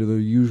thrown into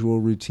the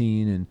usual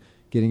routine and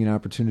getting an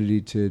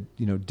opportunity to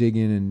dig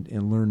in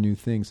and learn new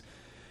things.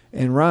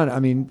 And Ron, I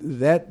mean,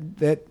 that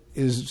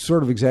is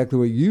sort of exactly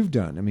what you've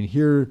done. I mean,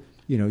 here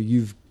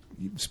you've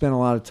spent a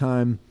lot of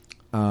time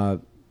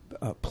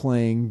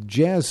playing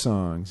jazz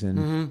songs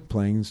and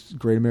playing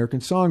Great American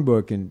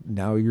Songbook, and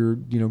now you're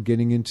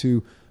getting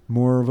into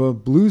more of a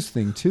blues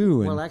thing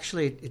too. And well,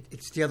 actually,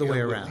 it's the other way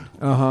around.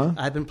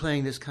 I've been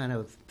playing this kind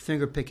of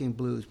finger-picking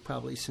blues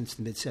probably since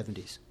the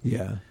mid-'70s.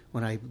 Yeah.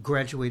 When I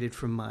graduated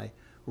from my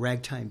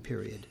ragtime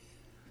period,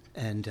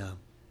 and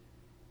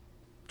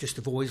just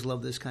have always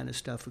loved this kind of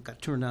stuff. I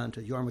got turned on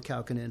to Jorma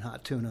Kaukonen,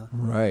 Hot Tuna,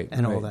 right,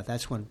 and all that.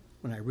 That's when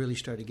I really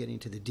started getting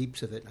to the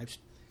deeps of it. And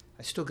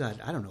I still got,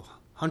 I don't know,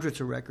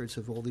 hundreds of records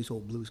of all these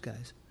old blues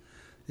guys.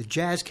 The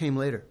jazz came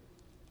later.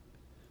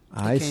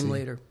 It came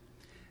later,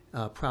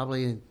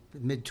 probably in the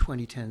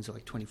mid-2010s,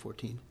 like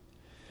 2014.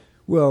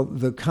 Well,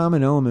 the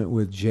common element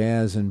with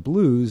jazz and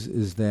blues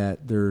is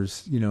that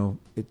there's,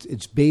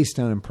 it's based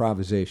on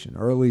improvisation,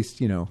 or at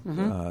least,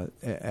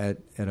 at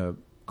a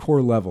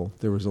core level,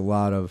 there was a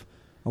lot of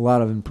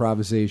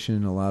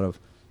improvisation, a lot of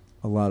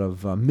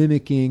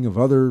mimicking of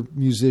other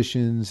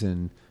musicians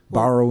and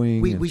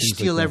borrowing. We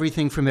steal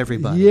everything from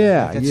everybody.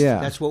 Yeah,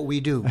 That's what we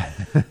do,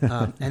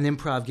 and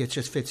improv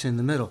just fits in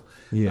the middle.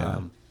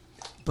 Yeah.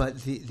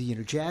 But the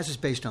jazz is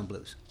based on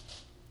blues.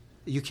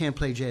 You can't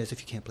play jazz if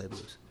you can't play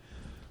blues.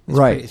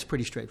 It's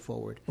pretty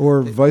straightforward.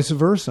 Or vice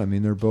versa. I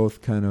mean, they're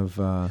both kind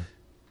of.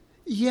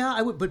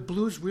 Yeah, but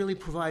blues really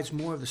provides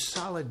more of the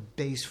solid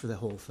base for the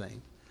whole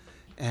thing,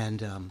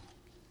 and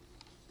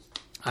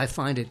I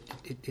find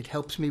it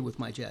helps me with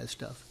my jazz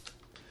stuff.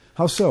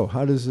 How so?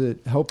 How does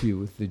it help you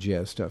with the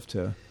jazz stuff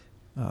to?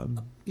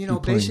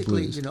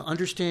 Basically, blues?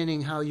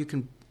 Understanding how you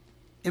can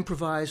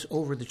improvise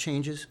over the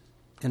changes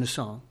in a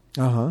song.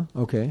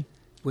 Okay.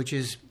 Which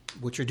is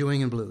what you're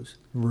doing in blues.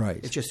 Right.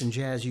 It's just in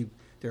jazz,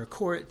 there are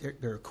chords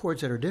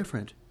that are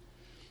different.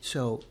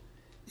 So,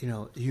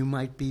 you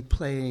might be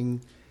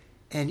playing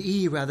an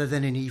E rather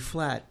than an E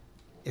flat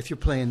if you're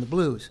playing the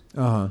blues.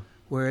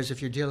 Whereas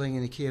if you're dealing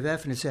in the key of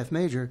F and it's F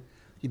major,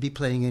 you'd be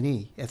playing an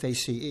E,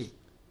 F-A-C-E.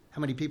 How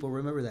many people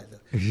remember that?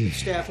 The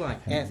staff line,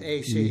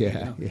 F-A-C-E.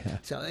 Yeah.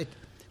 So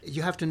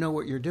you have to know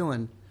what you're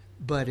doing,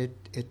 but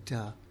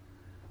the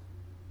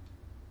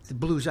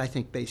blues, I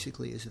think,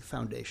 basically is the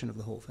foundation of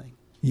the whole thing.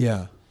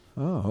 Yeah.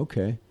 Oh,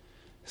 okay.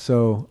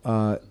 So,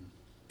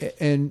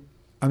 and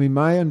I mean,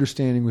 my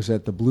understanding was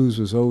that the blues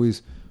was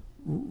always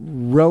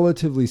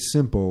relatively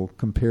simple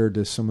compared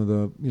to some of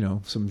the,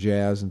 some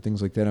jazz and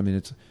things like that. I mean,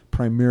 it's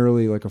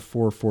primarily like a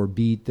 4/4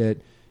 beat that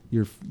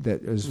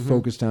is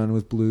focused on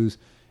with blues.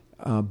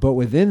 But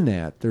within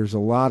that, there's a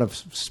lot of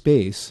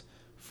space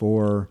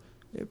for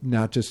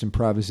not just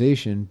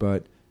improvisation,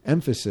 but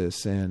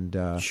emphasis and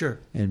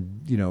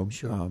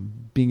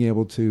being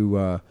able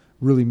to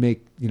really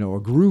make a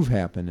groove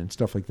happen and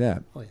stuff like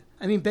that. Oh yeah,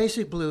 I mean,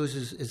 basic blues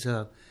is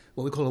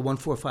what we call a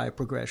 1-4-5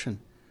 progression.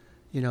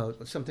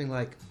 Something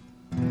like.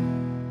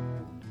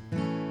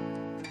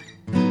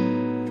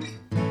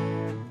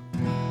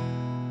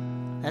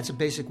 That's a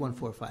basic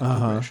 1-4-5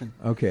 progression.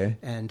 Okay.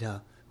 And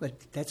but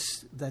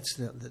that's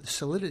the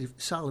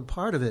solid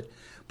part of it.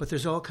 But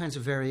there's all kinds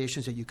of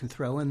variations that you can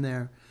throw in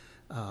there.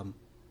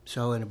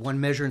 So in one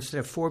measure, instead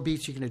of 4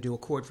 beats, you're going to do a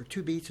chord for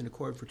 2 beats and a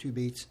chord for 2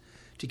 beats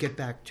to get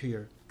back to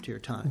your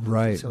time.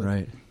 Right. So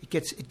right. It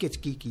gets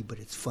geeky, but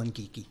it's fun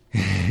geeky.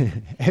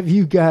 Have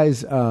you guys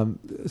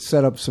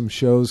set up some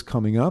shows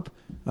coming up?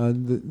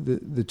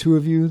 The two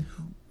of you.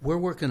 We're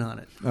working on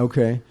it.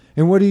 Okay.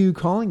 And what are you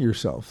calling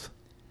yourselves?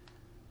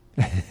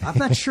 I'm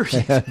not sure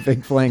yet.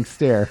 Big blank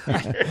stare.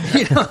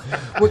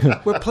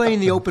 We're playing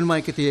the open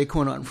mic at the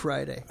Acorn on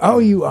Friday. Oh,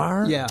 you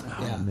are? Yeah.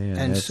 Oh, man,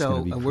 and that's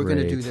so we're going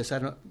to do great. this. I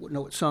don't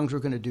know what songs we're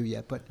going to do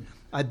yet, but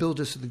I built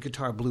this at the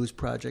Guitar Blues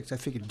Project. I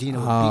figured Dino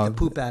would beat the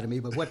poop out of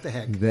me, but what the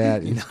heck?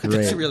 That is great. It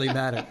doesn't really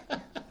matter.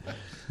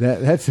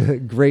 That's a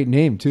great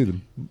name too.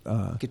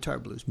 The Guitar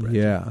Blues Project.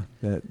 Yeah,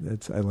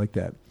 I like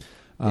that.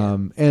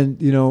 And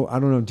I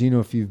don't know, Dino,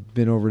 if you've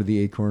been over to the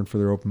Acorn for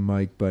their open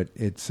mic, but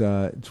it's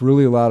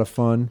really a lot of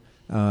fun.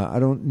 I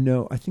don't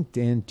know. I think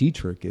Dan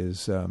Dietrich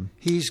is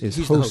he's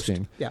hosting.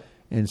 The host. Yeah,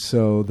 and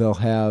so they'll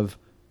have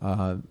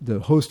the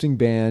hosting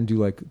band do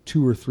like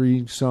 2 or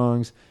 3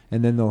 songs,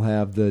 and then they'll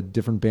have the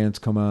different bands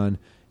come on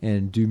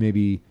and do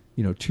maybe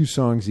 2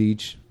 songs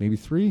each, maybe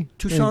 3.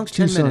 Two songs,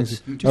 10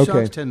 minutes. Two Okay.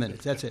 songs, 10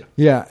 minutes. That's it.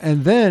 Yeah,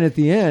 and then at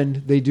the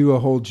end they do a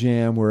whole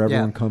jam where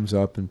everyone Yeah. comes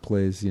up and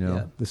plays,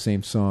 Yeah. the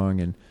same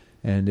song,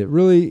 and it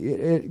really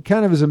it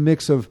kind of is a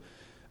mix of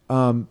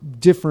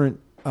different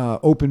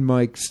open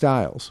mic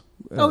styles.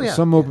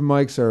 Some open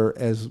mics are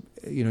as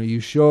you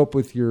show up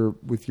with your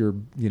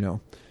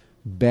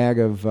bag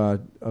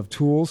of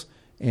tools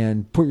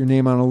and put your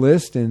name on a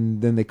list,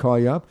 and then they call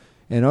you up.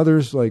 And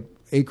others like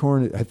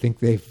Acorn, I think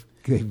they've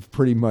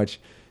pretty much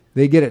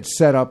they get it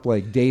set up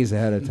like days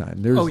ahead of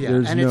time. There's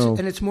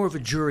it's more of a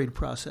juried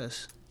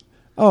process.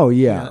 Oh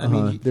yeah, I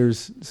mean,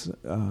 there's.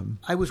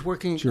 I was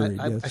working. Juried,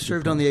 I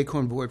served on the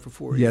Acorn board for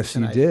 4 Yes,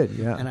 years. you did.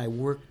 Yeah, and I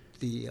worked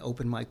the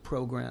open mic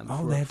program.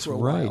 Oh, for, that's for a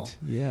right. while.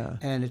 Yeah.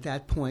 And at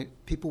that point,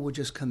 people would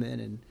just come in,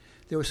 and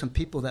there were some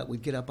people that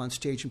would get up on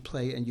stage and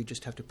play, and you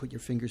just have to put your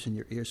fingers in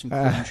your ears and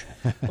cringe.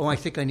 Oh, I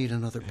think I need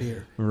another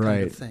beer. Right.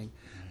 Kind of thing.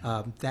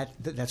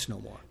 That's no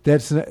more.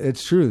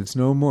 It's true. It's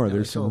no more. No,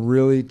 There's so some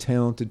really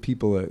talented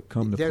people that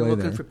come to play there. They're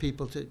looking for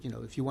people to,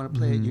 if you want to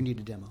play it, you need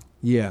a demo.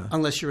 Yeah.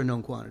 Unless you're a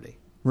known quantity.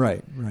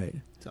 Right.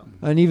 So.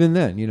 And even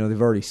then,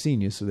 they've already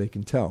seen you, so they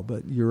can tell.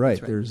 But you're right.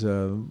 That's right. There's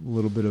a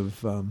little bit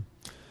of.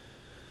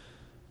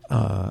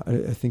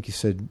 I think you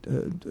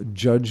said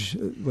judge,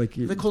 like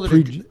they call it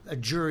a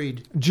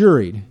juried.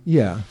 Juried,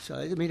 yeah. So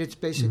I mean, it's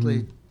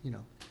basically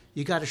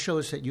you got to show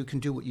us that you can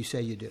do what you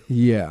say you do.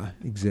 Yeah,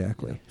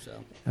 exactly.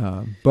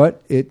 So.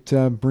 But it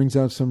brings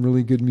out some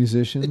really good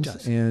musicians, It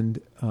does.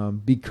 And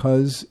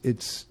because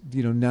it's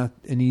not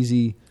an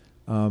easy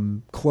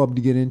club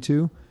to get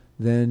into,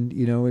 then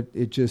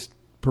it just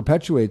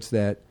perpetuates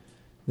that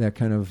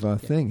kind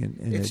of thing,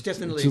 and it's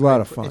definitely it's a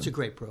lot of fun. It's a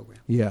great program.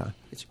 Yeah,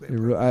 it's a great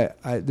program.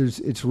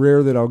 It's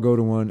rare that I'll go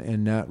to one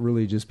and not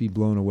really just be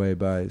blown away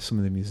by some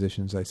of the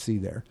musicians I see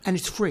there. And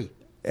it's free.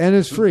 And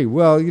it's free.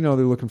 Well,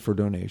 they're looking for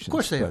donations. Of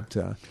course they are.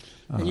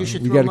 And you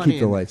should we throw got to money keep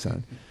the in. lights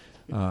on.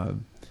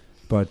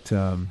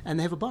 And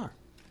they have a bar.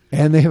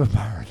 And they have a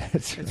bar.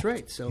 That's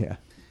right. So yeah.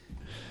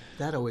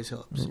 that always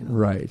helps.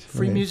 Right.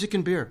 Free music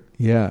and beer.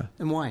 Yeah.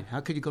 And wine. How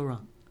could you go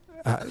wrong?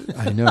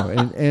 I know.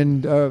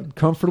 And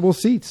comfortable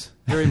seats.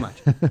 Very much.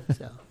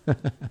 So.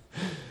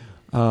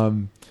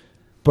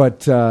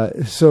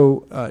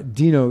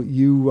 Dino,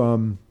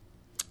 you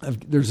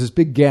there's this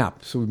big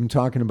gap. So we've been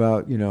talking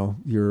about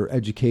your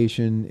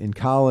education in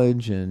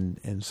college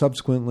and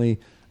subsequently,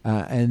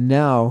 and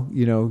now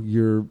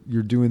you're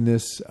doing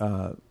this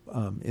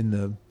in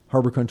the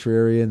Harbor Country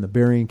area, in the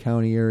Berrien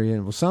County area,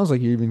 and it sounds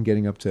like you're even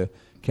getting up to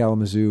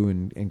Kalamazoo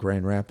and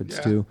Grand Rapids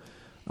too.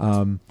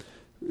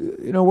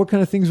 What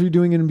kind of things were you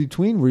doing in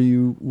between? Were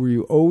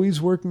you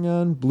always working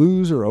on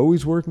blues or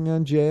always working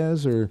on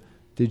jazz, or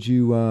did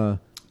you Well,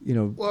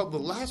 the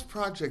last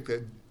project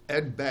that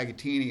Ed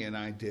Bagattini and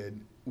I did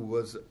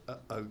was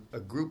a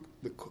group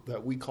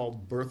that we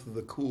called Birth of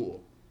the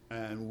Cool,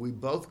 and we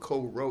both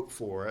co-wrote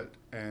for it,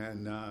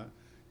 and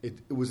it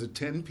was a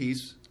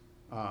 10-piece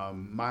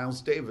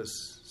Miles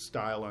Davis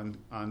style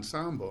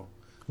ensemble.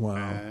 Wow.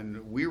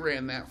 And we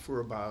ran that for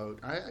about,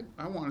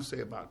 I want to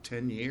say about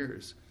 10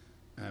 years,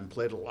 and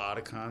played a lot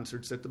of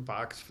concerts at the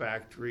Box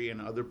Factory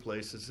and other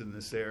places in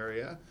this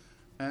area,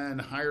 and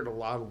hired a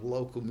lot of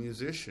local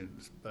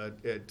musicians. But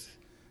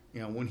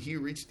when he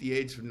reached the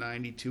age of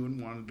 92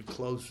 and wanted to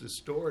close the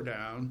store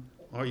down,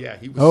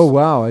 he was. Oh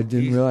wow! I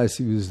didn't realize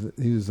he was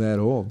that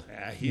old.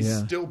 Yeah, he's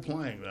still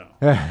playing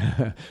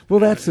though. Well,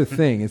 that's the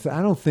thing.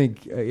 I don't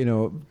think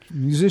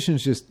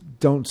musicians just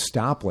don't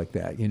stop like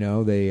that.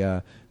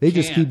 They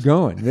just keep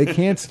going. They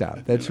can't stop.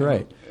 That's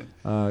right.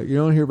 You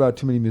don't hear about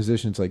too many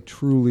musicians like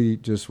truly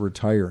just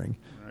retiring.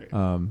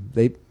 Right.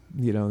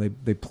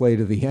 They play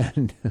to the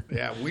end.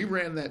 Yeah, we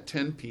ran that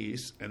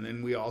 10-piece, and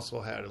then we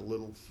also had a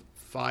little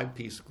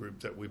 5-piece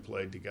group that we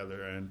played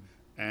together,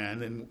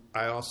 and then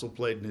I also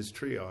played in his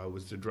trio. I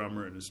was the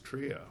drummer in his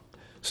trio.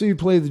 So you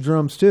play the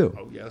drums too?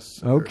 Oh yes.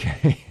 Sir.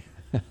 Okay.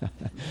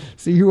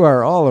 So you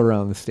are all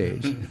around the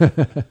stage.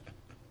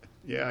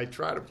 Yeah, I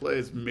try to play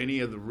as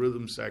many of the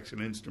rhythm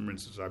section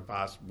instruments as I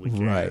possibly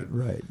can.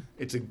 Right.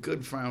 It's a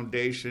good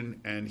foundation,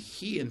 and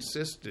he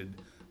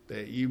insisted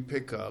that you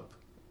pick up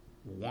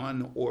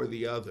one or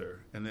the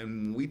other. And then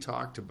when we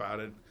talked about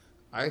it,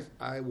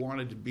 I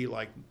wanted to be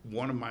like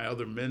one of my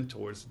other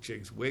mentors,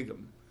 Jiggs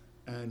Wiggum.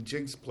 And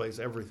Jiggs plays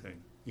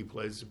everything. He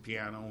plays the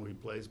piano, he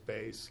plays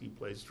bass, he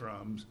plays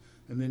drums,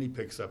 and then he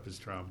picks up his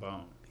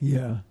trombone.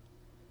 Yeah.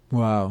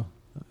 Wow.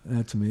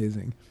 That's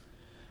amazing.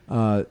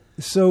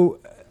 So,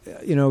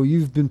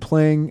 you've been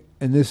playing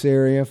in this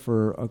area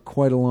for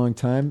quite a long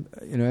time.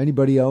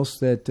 Anybody else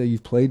that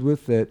you've played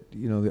with that,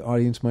 the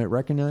audience might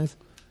recognize?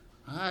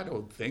 I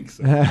don't think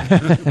so.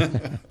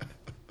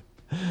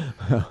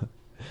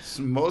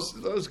 Most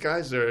of those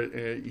guys are,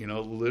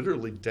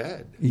 literally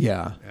dead.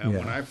 Yeah.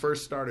 When I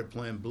first started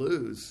playing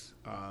blues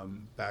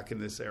back in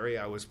this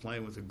area, I was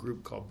playing with a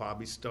group called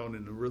Bobby Stone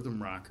and the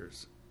Rhythm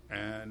Rockers.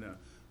 And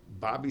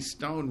Bobby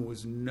Stone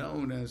was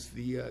known as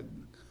the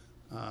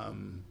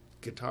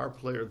guitar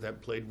player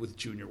that played with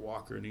Junior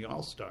Walker and the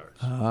All-Stars.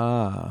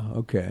 Ah,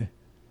 okay.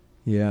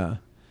 Yeah.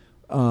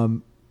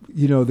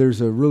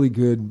 there's a really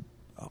good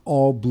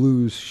all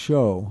blues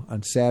show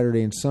on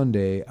Saturday and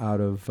Sunday out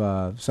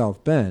of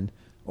South Bend.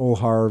 Old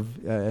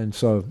Harv, and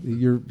so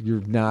you're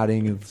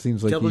nodding. It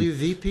seems like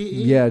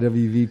WVPE. Yeah,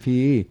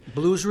 WVPE.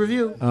 Blues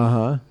Review.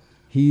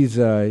 He's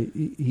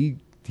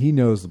he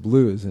knows the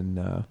blues,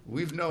 and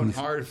we've known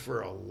Harv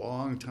for a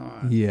long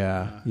time.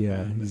 Yeah,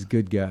 he's a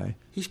good guy.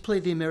 He's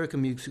played the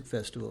American Music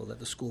Festival that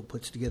the school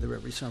puts together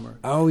every summer.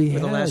 Oh, he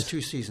has? For the last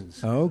 2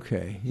 seasons.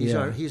 Okay,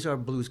 He's our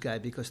blues guy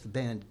because the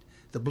band,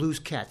 the Blues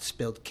Cats,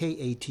 spelled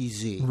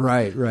Katz.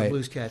 Right. The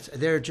Blues Cats.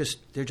 They're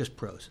just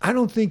pros. I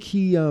don't think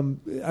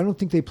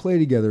they play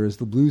together as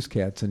the Blues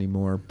Cats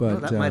anymore.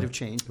 But that might have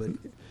changed. But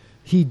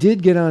he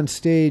did get on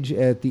stage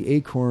at the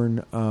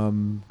Acorn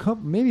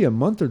maybe a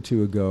month or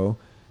two ago,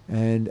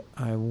 and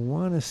I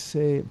want to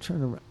say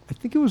I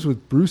think it was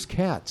with Bruce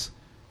Katz.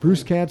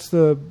 Bruce Katz,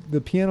 the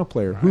piano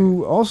player,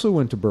 who also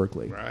went to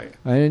Berkeley,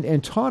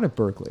 and taught at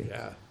Berkeley.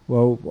 Yeah.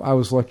 Well, we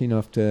were lucky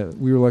enough to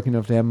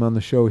have him on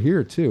the show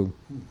here too.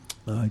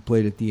 He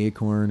played at the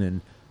Acorn,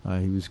 and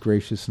he was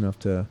gracious enough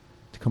to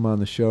come on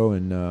the show,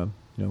 and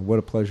what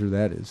a pleasure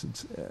that is.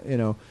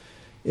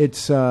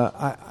 It's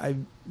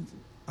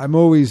I'm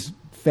always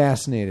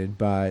fascinated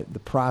by the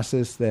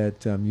process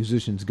that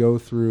musicians go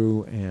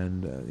through,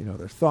 and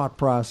their thought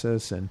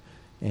process, and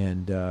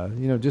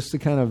just the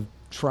kind of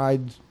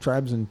tribes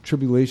and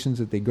tribulations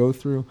that they go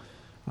through.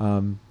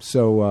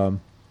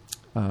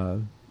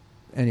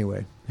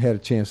 Anyway, had a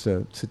chance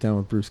to sit down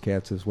with Bruce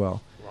Katz as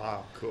well.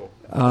 Wow, cool.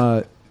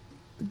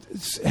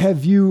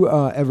 Have you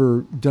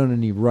ever done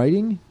any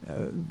writing,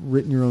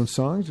 written your own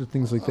songs or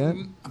things like that?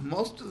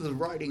 Most of the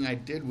writing I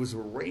did was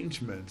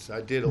arrangements.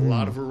 I did a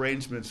lot of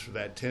arrangements for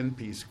that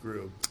 10-piece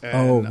group.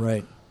 And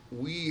right.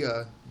 We,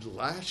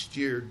 last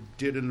year,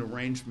 did an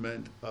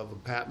arrangement of a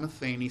Pat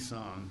Metheny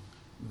song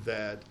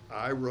that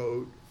I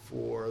wrote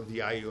for the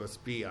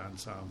IUSB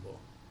ensemble.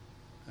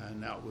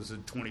 And that was a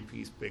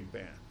 20-piece big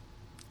band.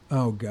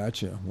 Oh,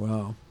 gotcha.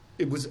 Wow.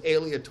 It was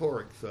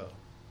aleatoric, though.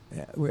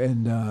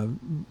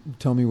 And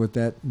tell me what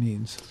that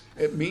means.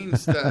 It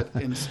means that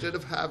instead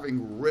of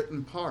having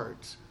written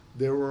parts,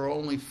 there were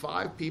only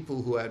 5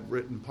 people who had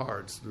written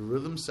parts: the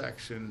rhythm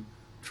section,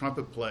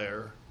 trumpet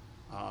player,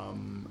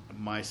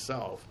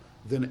 myself.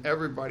 Then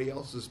everybody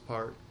else's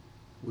part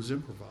was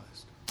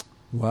improvised.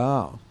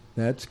 Wow,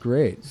 that's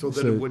great. So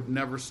that it would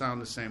never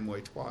sound the same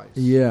way twice.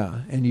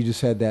 Yeah, and you just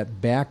had that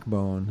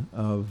backbone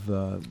of...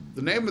 The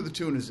name of the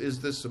tune is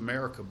This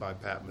America by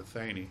Pat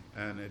Metheny,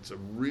 and it's a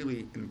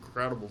really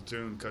incredible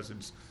tune because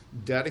it's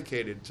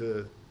dedicated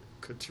to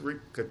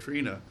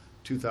Katrina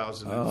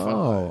 2005.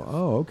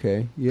 Oh,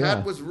 okay. Yeah.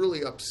 Pat was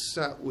really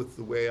upset with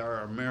the way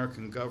our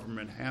American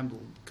government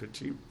handled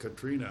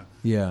Katrina.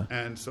 Yeah.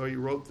 And so he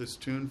wrote this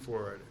tune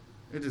for it.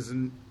 It is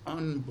an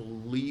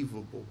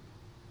unbelievable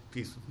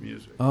piece of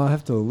music. I'll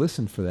have to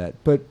listen for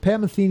that. But Pat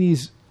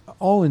Metheny's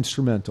all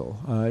instrumental.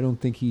 I don't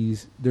think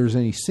there's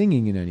any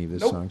singing in any of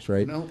his songs,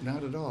 right? No,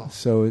 not at all.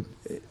 So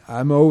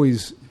I'm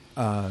always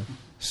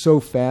so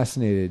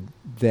fascinated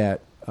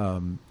that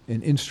an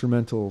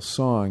instrumental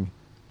song,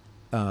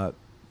 when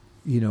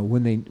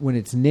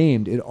it's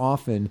named, it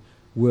often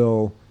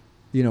will,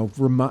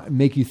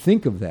 make you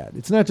think of that.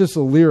 It's not just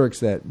the lyrics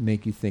that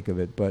make you think of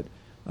it, but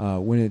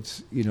when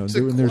it's,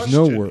 when there's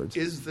no words.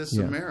 Is this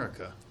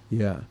America?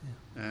 Yeah.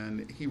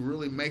 And he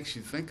really makes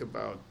you think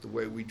about the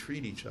way we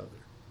treat each other.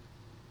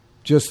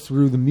 Just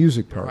through the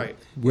music part,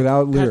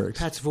 without lyrics.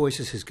 Pat's voice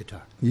is his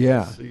guitar.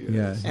 Yeah,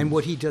 And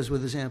what he does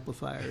with his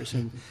amplifiers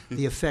and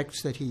the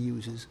effects that he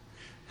uses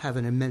have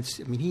an immense...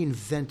 he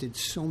invented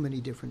so many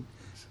different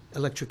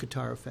electric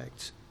guitar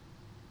effects.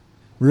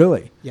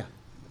 Really? Yeah.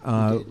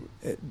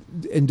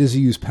 And does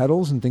he use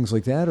pedals and things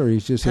like that, or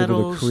he's just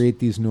able to create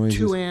these noises?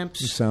 2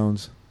 amps,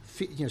 sounds,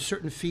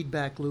 certain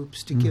feedback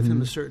loops to give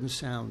him a certain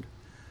sound.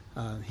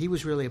 He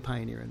was really a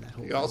pioneer in that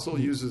whole He also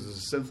uses a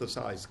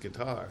synthesized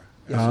guitar.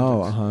 Yes,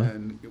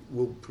 and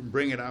we'll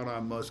bring it out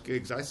on most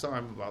gigs. I saw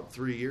him about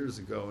 3 years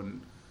ago,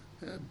 and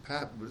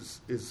Pat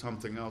is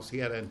something else. He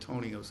had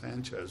Antonio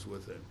Sanchez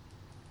with him.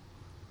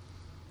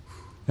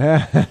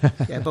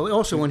 Yeah, but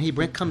also when he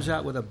comes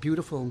out with a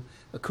beautiful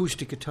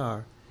acoustic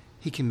guitar,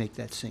 he can make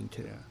that sing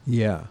too.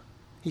 Yeah.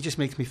 He just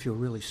makes me feel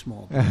really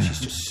small because he's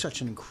just such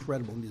an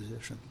incredible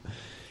musician.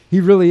 He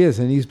really is,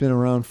 and he's been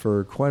around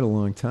for quite a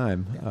long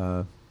time.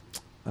 Yeah.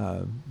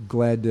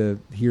 Glad to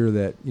hear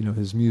that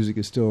his music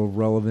is still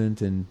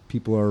relevant and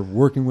people are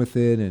working with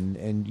it,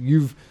 and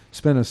you've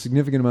spent a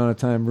significant amount of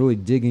time really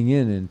digging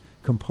in and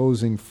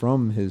composing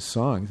from his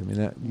songs.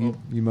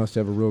 You must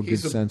have a real good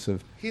sense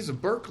of... He's a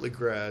Berkeley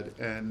grad,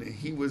 and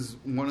he was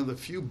one of the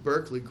few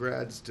Berkeley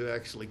grads to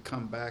actually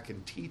come back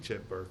and teach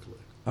at Berkeley.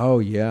 Oh,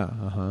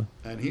 yeah,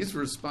 And he's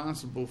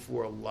responsible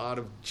for a lot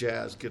of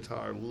jazz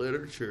guitar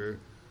literature,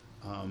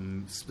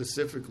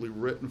 specifically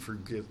written for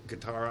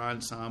guitar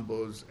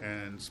ensembles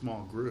and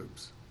small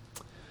groups.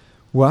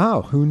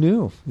 Wow, who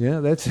knew? Yeah,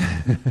 that's...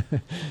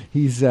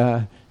 He's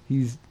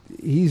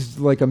he's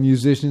like a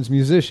musician's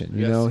musician.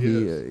 You Yes, know, he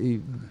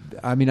is.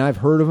 I mean, I've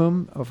heard of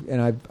him,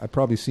 and I've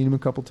probably seen him a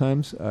couple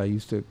times. I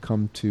used to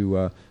come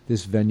to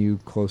this venue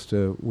close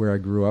to where I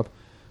grew up,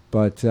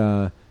 but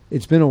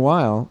it's been a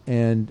while,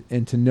 and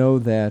to know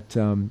that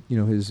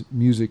his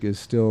music is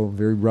still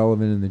very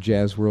relevant in the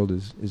jazz world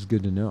is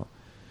good to know.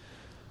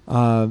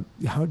 How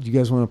do you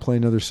guys want to play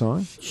another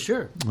song?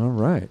 Sure. All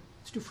right.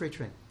 Let's do Freight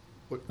Train.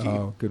 What key?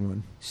 Oh, good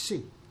one.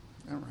 C.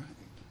 All right.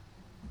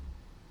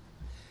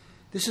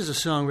 This is a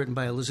song written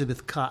by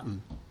Elizabeth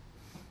Cotten,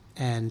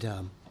 and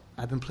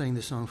I've been playing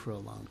this song for a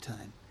long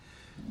time.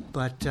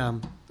 But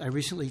I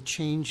recently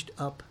changed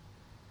up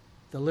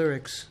the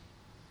lyrics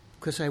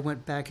because I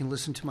went back and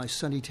listened to my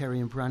Sonny Terry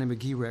and Brownie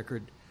McGhee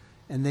record,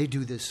 and they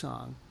do this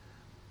song.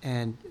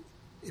 And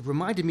it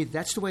reminded me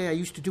that's the way I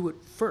used to do it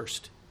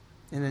first.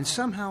 And then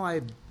somehow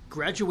I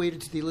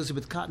graduated to the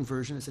Elizabeth Cotten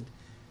version and said,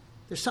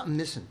 there's something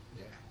missing.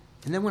 Yeah.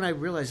 And then when I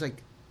realized,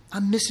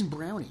 I'm missing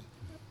Brownie.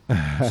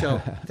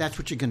 So that's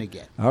what you're going to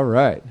get. All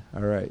right.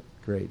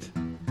 Great.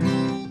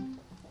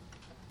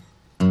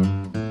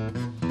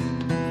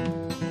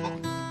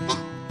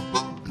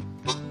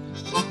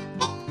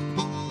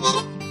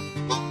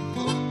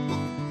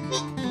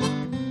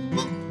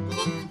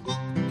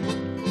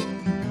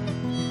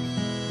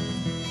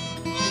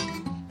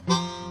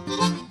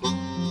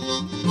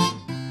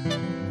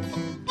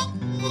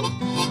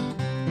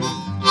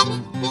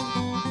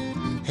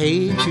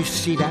 Hate to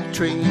see that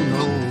train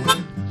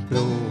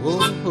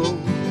roll,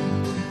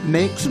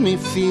 makes me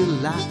feel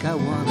like I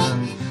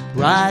wanna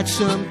ride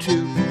some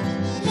too.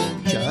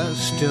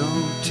 Just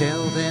don't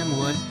tell them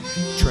what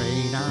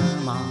train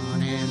I'm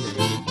on, and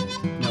they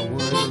know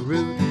what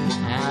route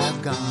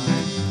I've gone.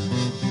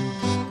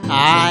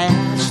 I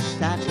asked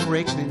that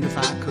brakeman if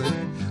I could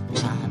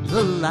ride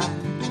the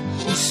line.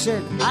 He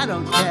said, I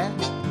don't care,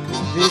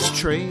 this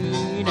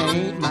train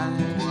ain't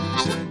mine.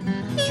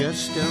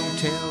 Just don't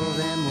tell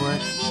them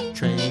what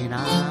train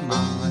I'm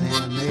on,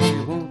 and they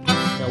won't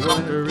know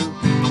what route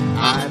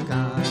I've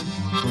gone.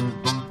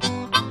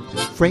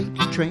 Freight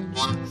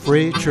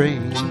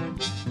train,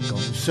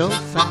 going so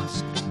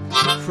fast.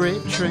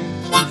 Freight train,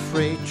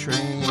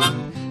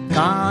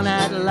 gone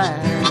at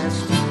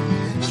last.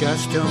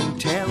 Just don't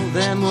tell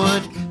them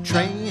what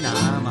train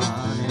I'm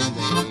on, and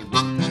they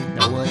won't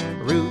know what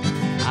route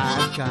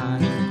I've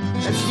gone.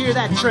 Let's hear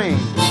that train.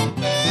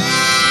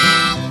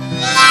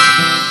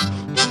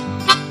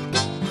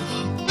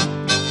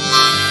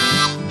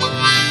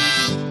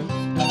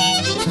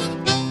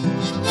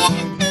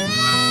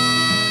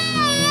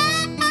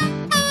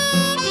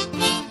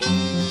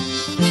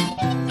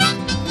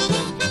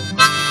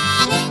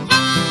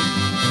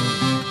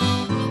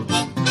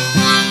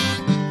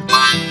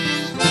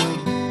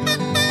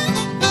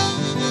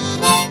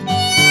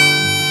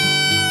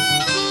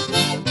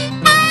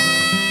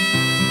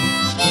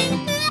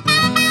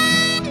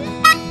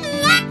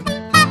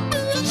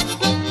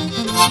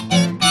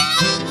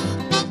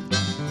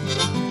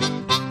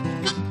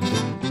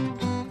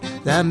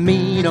 The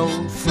mean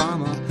old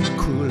farmer,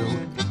 cruel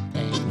old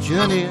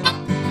engineer,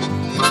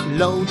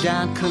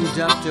 low-down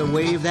conductor,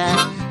 wave that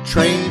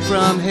train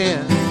from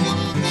here.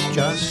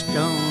 Just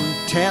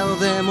don't tell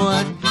them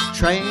what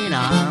train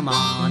I'm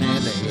on,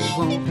 and they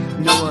won't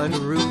know what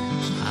route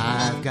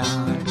I've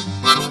got.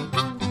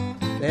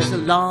 There's a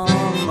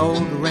long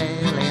old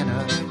rail and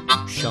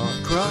a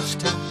short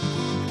cross-tie.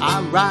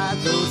 I ride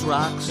those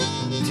rocks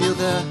till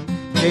the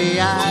day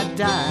I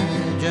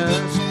die.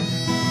 Just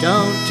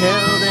don't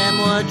tell them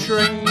what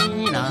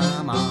train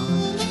I'm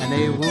on, and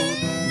they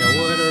won't know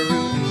what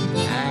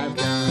route I've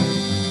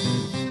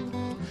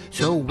gone.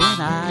 So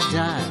when I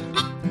die,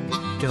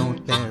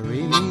 don't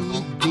bury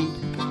me deep,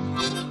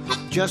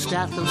 just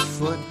at the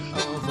foot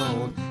of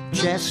old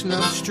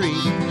Chestnut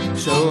Street,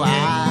 so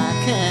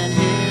I can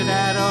hear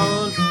that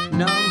old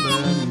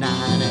number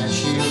 9 as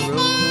she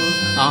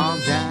rolls on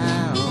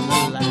down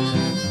the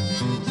line.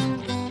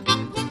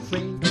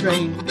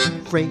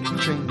 Freight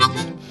train,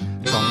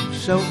 going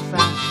so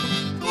fast.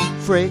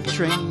 Freight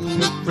train,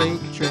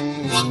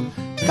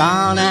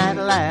 gone at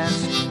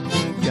last.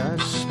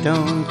 Just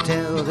don't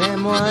tell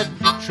them what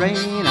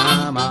train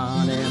I'm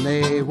on, and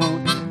they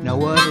won't know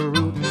what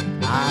route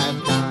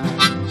I've gone.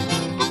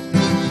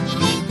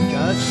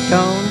 Just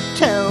don't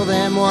tell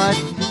them what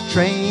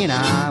train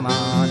I'm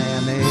on,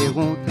 and they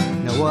won't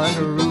know what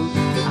route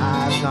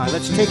I've gone.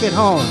 Let's take it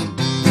home.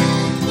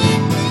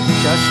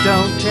 Just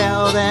don't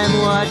tell them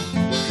what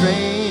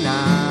train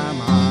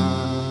I'm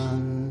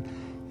on,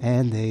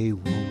 and they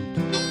won't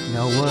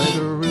know what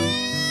route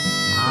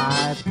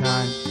I've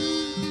gone.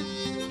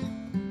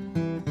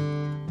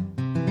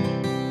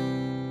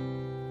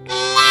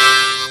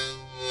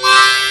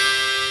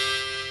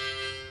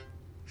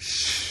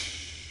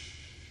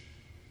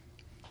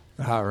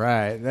 All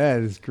right,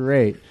 that is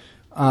great.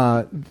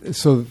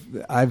 So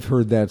I've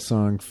heard that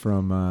song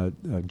from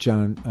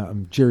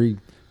Jerry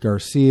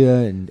Garcia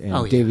and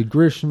David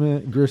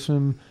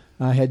Grisham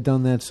had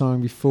done that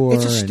song before.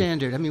 It's a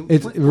standard. I mean,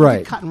 it's when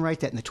did Cotton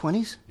write that, in the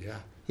 20s?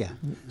 Yeah. Yeah.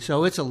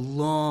 So it's a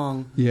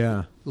long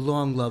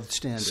loved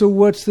standard. So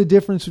what's the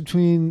difference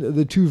between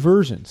the two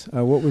versions?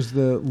 What was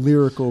the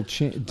lyrical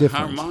difference?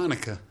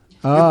 Harmonica.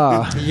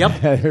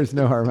 Yep. There's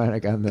no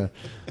harmonic on the...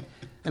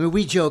 I mean,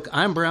 we joke,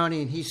 I'm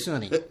Brownie and he's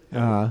Sonny.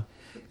 Uh-huh.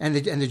 And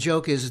the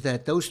joke is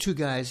that those two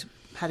guys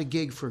had a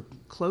gig for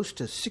close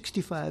to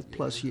 65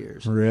 plus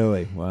years.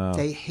 Really? Wow.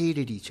 They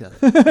hated each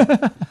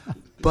other.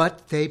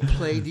 But they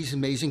played these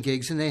amazing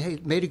gigs and they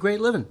made a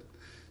great living.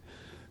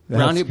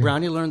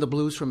 Brownie learned the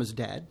blues from his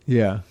dad.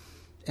 Yeah.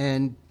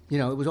 And, you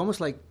know, it was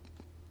almost like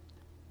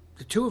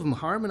the two of them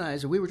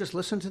harmonized. And we were just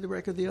listening to the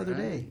record the other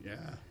day.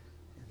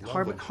 Yeah.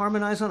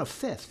 Harmonize on a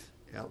fifth.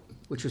 Yep.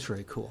 Which was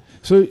very cool.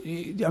 So,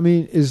 I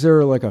mean, is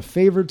there like a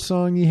favorite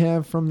song you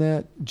have from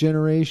that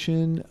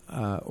generation?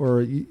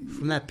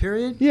 From that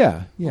period?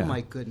 Yeah. Oh,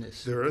 my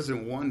goodness. There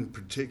isn't one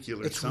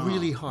particular song. It's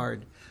really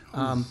hard.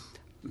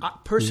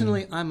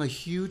 Personally, I'm a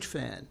huge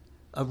fan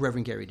of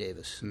Reverend Gary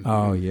Davis. Mm-hmm.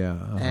 Oh, yeah.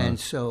 Uh-huh. And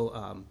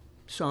so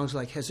songs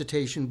like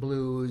Hesitation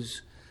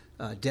Blues,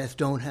 Death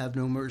Don't Have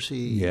No Mercy,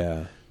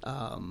 Yeah.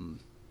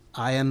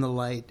 I Am the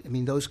Light. I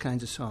mean, those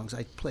kinds of songs.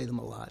 I play them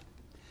a lot.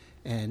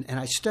 And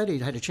I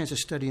had a chance to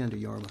study under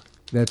Yorma.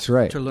 That's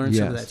right. To learn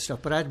some of that stuff.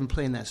 But I'd been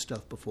playing that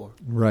stuff before.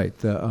 Right.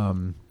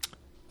 The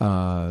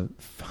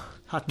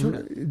Hot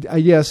Tuna.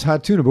 Yes,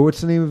 Hot Tuna. But what's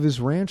the name of his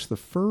ranch? The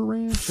Fur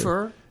Ranch?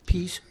 Fur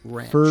Peace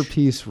Ranch. Fur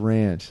Peace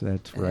Ranch.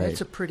 That's right.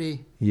 It's a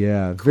pretty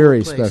cool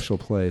place. Special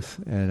place.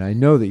 And I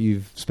know that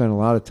you've spent a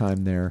lot of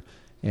time there.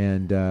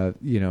 And,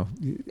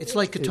 it's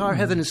like Guitar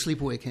Heaven and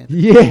Sleepaway Camp.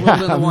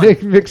 Yeah,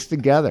 mixed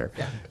together.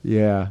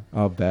 Yeah,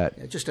 I'll bet.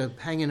 Yeah, just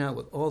hanging out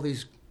with all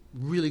these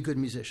really good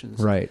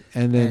musicians. Right.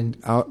 And then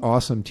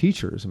awesome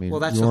teachers. I mean, well,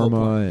 that's Yorma the whole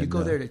point. You and,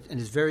 go there,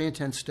 and it's very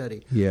intense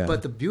study. Yeah.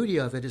 But the beauty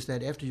of it is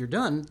that after you're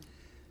done,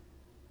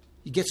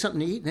 you get something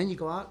to eat, and then you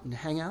go out and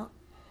hang out.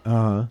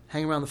 Uh-huh.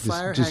 Hang around the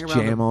fire. Just hang around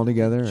jam all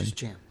together. Just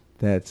jam.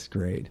 That's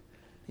great.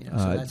 So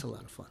that's a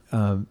lot of fun.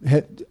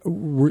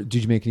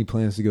 Did you make any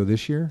plans to go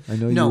this year? I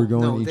know you were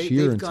going each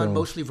year. They've gone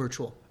mostly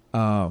virtual.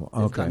 Oh,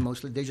 okay. They've gone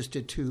mostly. They just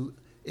did 2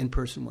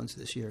 in-person ones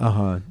this year.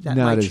 That not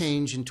might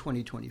change in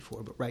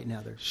 2024, but right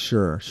now they're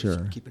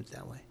keeping it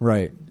that way.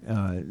 Right.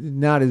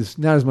 Not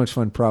as much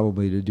fun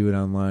probably to do it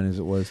online as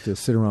it was to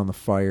sit around the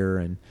fire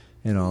and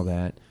all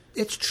that.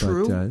 It's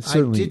true. But,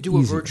 I did do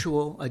a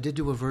virtual. I did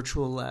do a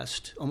virtual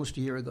almost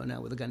a year ago now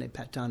with a guy named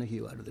Pat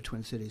Donahue out of the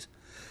Twin Cities,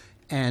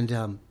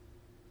 and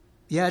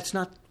it's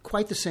not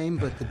quite the same.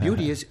 But the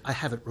beauty is I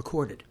have it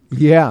recorded.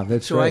 Yeah,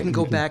 that's so right. So I can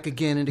go back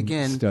again and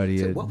again, study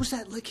it. What was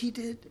that lick he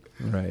did?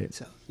 Right.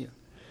 So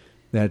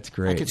that's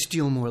great. I could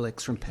steal more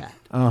licks from Pat.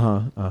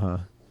 Yeah.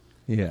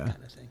 That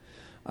kind of thing.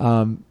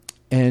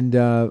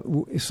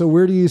 So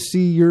where do you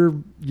see your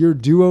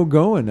duo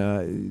going?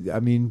 I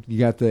mean, you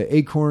got the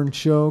Acorn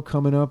show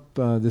coming up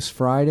this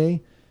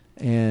Friday,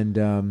 and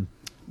are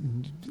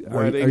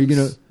you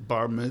going to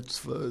bar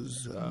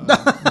mitzvahs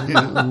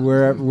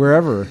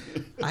wherever?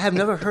 I have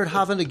never heard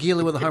Hava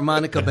Nagila with a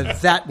harmonica, but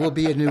that will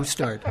be a new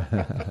start.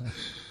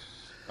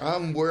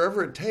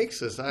 Wherever it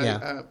takes us.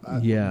 I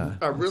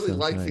really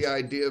like nice. the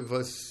idea of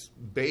us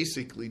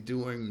basically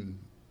doing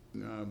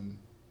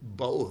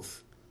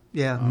both.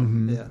 Yeah,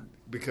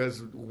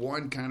 Because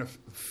one kind of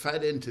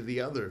fed into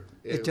the other.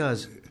 It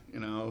does.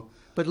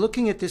 But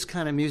looking at this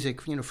kind of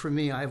music, for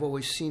me, I've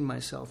always seen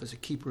myself as a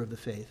keeper of the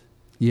faith.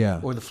 Yeah.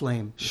 Or the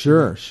flame.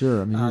 Sure.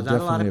 I mean, not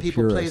a lot of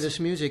people play this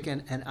music,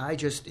 and I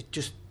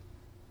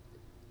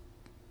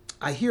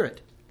I hear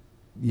it.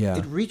 Yeah.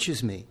 It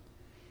reaches me,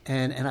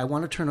 and I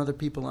want to turn other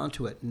people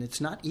onto it. And it's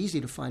not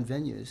easy to find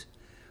venues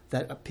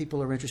that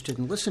people are interested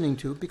in listening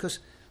to because,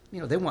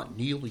 they want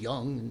Neil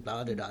Young and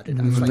da-da-da-da.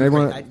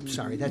 I'm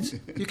sorry,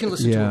 you can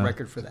listen to a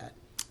record for that.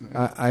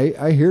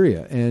 I hear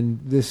you. And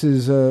this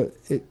is,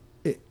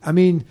 I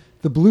mean,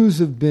 the blues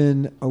have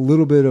been a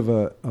little bit of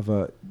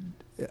a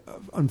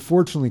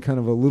unfortunately, kind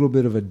of a little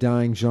bit of a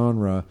dying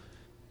genre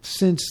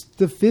since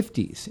the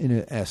 50s,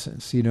 in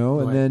essence,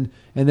 Right.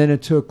 and then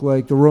it took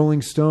like the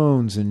Rolling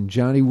Stones and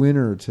Johnny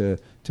Winter to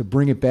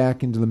bring it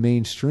back into the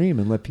mainstream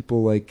and let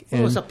people like. Well,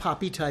 it was a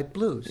poppy type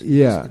blues.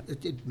 Yeah,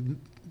 it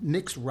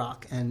mixed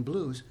rock and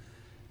blues,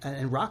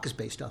 and rock is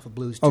based off of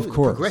blues too. Of course,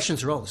 the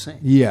progressions are all the same.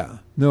 Yeah,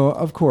 no,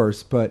 of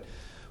course, but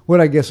what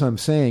I guess I'm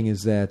saying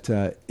is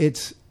that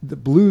it's the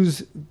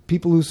blues.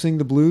 People who sing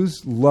the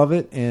blues love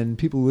it, and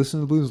people who listen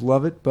to the blues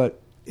love it.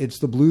 But it's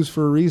the blues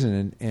for a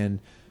reason, and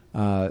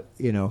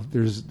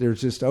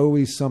there's just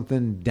always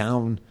something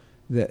down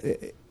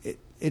that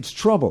it's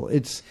trouble.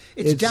 It's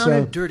down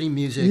and dirty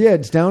music. Yeah,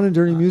 it's down and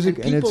dirty music,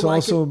 and it's like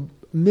also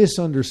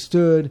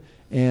misunderstood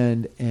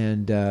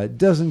and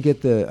doesn't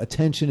get the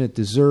attention it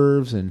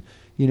deserves. And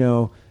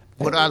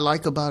what I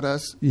like about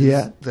us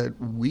is that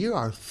we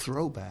are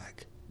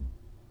throwback.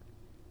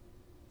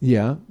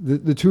 Yeah,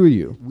 the two of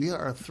you. We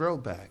are a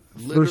throwback.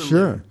 Literally. For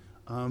sure.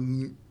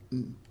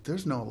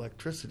 There's no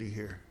electricity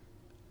here.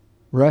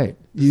 Right.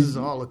 This is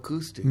all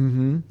acoustic.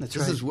 Mm-hmm.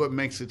 This is what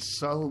makes it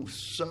so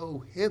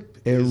hip.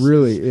 It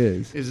really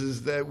is.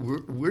 Is that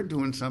we're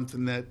doing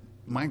something that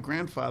my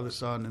grandfather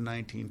saw in the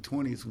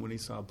 1920s when he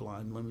saw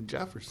Blind Lemon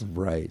Jefferson.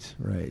 Right.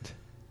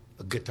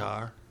 A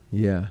guitar.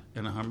 Yeah.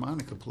 And a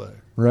harmonica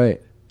player.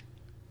 Right.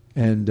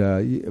 And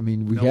I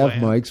mean, we No have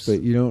amps. mics,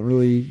 but you don't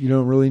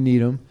really need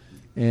them.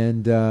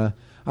 And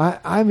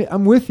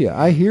I'm with you.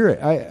 I hear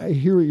it. I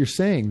hear what you're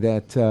saying.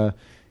 That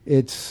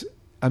it's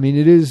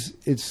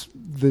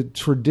the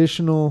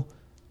traditional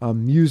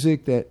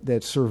music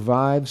that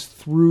survives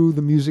through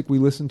the music we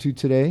listen to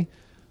today,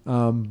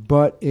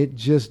 but it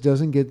just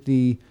doesn't get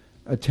the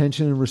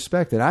attention and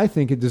respect that I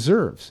think it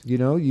deserves. You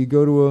know, you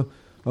go to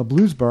a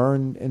blues bar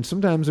and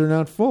sometimes they're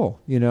not full.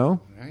 You know,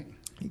 Right.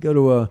 you go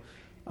to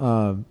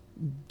a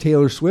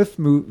Taylor Swift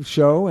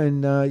show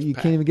and you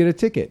can't even get a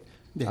ticket.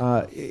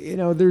 Yeah. You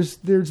know, there's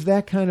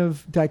that kind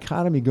of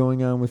dichotomy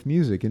going on with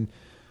music, and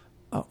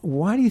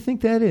why do you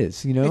think that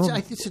is? You know,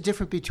 It's a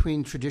difference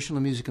between traditional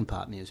music and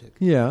pop music.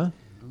 yeah,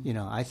 You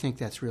know, I think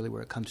that's really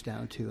where it comes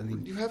down to. I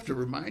mean, You have to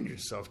remind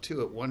yourself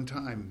too. At one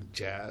time,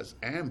 jazz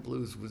and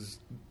blues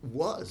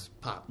was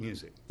pop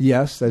music.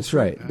 yes, that's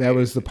right. right. That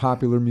was the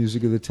popular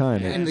music of the time.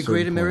 at and a the certain Great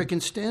point.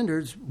 American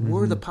Standards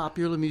were the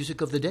popular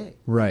music of the day.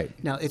 Right.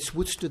 Now, it's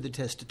withstood the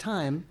test of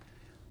time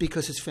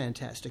because it's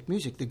fantastic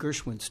music. The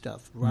Gershwin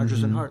stuff,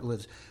 Rodgers and Hart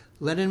lives.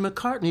 Lennon and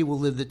McCartney will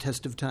live the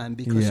test of time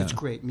because Yeah. it's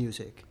great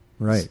music.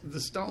 Right. The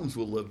Stones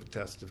will live the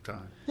test of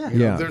time. Yeah. You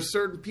know, Yeah. there's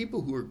certain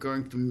people who are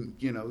going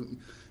to,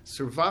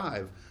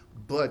 survive,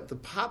 but the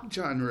pop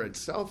genre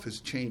itself has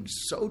changed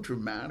so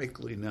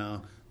dramatically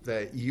now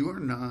that you are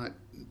not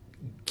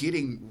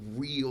getting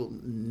real,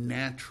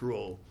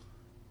 natural.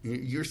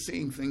 You're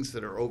seeing things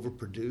that are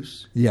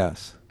overproduced,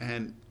 Yes.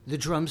 and The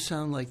drums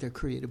sound like they're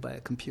created by a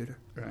computer.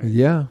 right.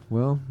 Yeah.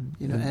 Well.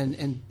 You know,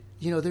 and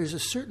there's a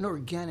certain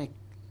organic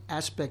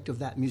aspect of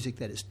that music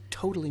that is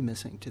totally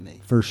missing to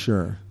me. For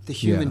sure. The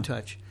human Yeah.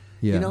 touch.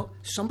 Yeah. You know,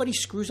 somebody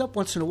screws up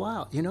once in a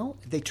while,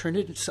 they turn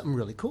it into something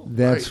really cool.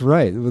 That's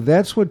right. Well,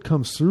 that's what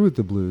comes through with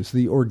the blues,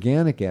 the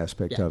organic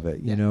aspect Yeah. of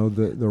it, Yeah.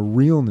 the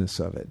realness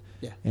of it.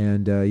 Yeah.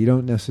 And you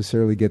don't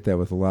necessarily get that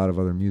with a lot of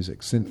other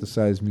music.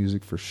 Synthesized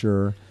music for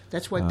sure.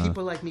 That's why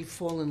people like me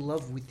fall in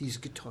love with these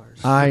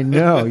guitars. I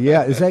know.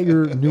 Yeah. Is that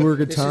your newer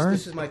This guitar?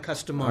 is my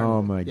custom art.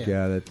 Oh, my Yeah.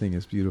 God. That thing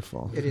is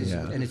beautiful. It is,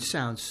 Yeah. and it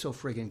sounds so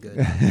friggin' good.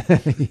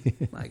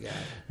 My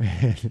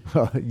God.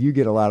 Well, you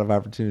get a lot of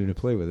opportunity to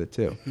play with it,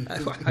 too.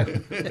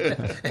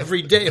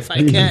 Every day if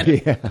I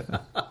can. Yeah.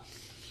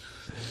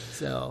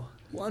 So,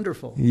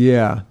 wonderful.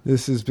 Yeah,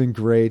 this has been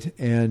great.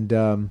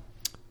 And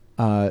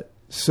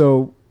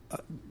so,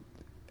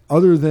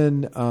 other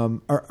than,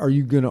 are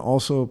you going to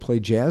also play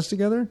jazz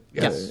together?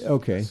 Yes.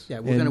 Okay. Yeah,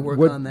 we're And gonna work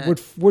what- on that.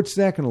 What's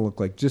that going to look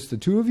like? Just the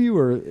two of you,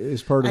 or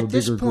as part of a At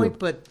this bigger point,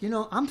 group?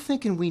 but, I'm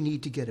thinking we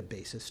need to get a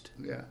bassist.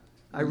 Yeah.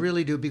 I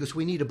really do, because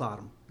we need a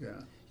bottom.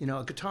 Yeah.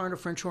 A guitar and a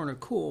French horn are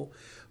cool,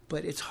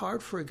 but it's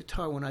hard for a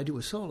guitar when I do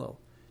a solo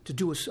to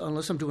do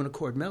unless I'm doing a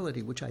chord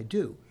melody, which I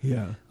do.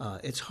 Yeah.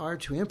 It's hard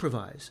to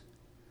improvise.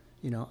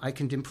 I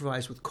can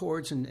improvise with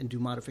chords and do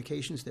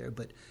modifications there,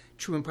 but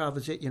true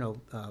improvisation,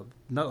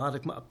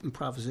 melodic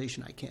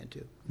improvisation I can't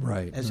do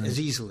Right. as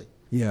easily.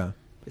 Yeah.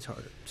 It's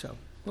harder. So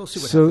we'll see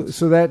what So, happens.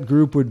 so that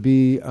group would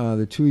be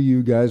the two of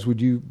you guys.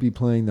 Would you be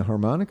playing the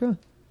harmonica?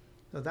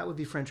 So that would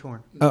be French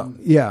horn. Oh,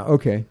 yeah.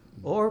 Okay.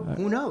 Or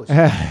who knows?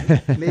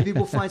 Maybe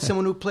we'll find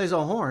someone who plays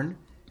a horn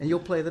and you'll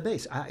play the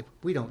bass.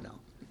 We don't know.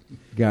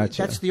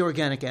 Gotcha. That's the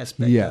organic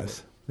aspect yes.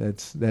 of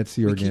That's the it.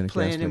 We organic keep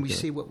playing aspect and we of it.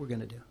 see what we're going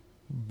to do.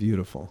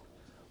 Beautiful.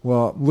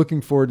 Well, I'm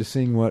looking forward to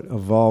seeing what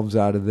evolves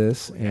out of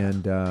this,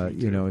 and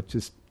it's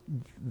just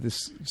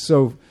this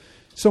so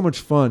much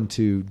fun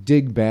to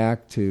dig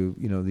back to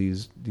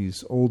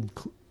these old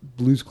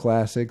blues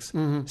classics,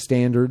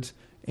 standards,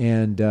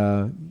 and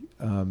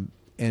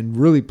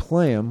really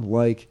play them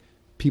like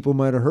people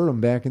might have heard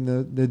them back in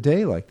the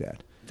day like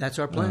that. That's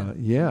our plan.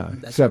 Yeah,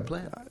 That's except our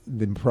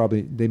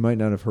plan. They might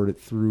not have heard it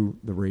through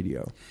the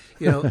radio.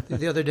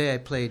 The other day I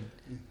played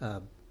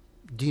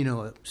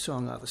Dino a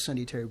song off a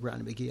Sonny Terry Brown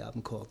and McGee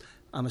album called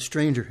 "I'm a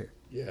Stranger Here,"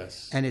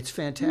 Yes. and it's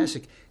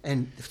fantastic.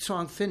 And the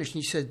song finished,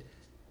 and he said,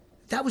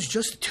 "That was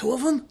just the two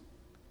of them?"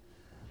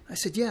 I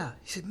said, "Yeah."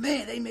 He said,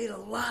 "Man, they made a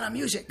lot of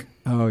music.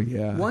 Oh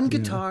yeah, One yeah.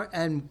 guitar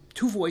and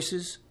two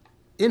voices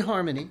in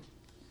harmony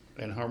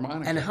And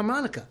harmonica. and a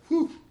harmonica."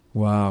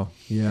 Wow,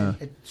 yeah.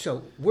 And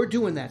so we're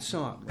doing that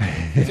song.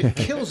 If it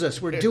kills us,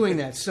 we're doing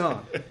that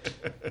song.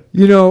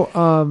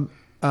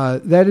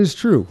 That is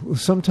true.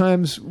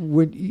 Sometimes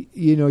when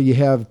you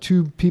have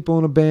two people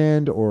in a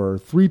band or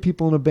three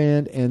people in a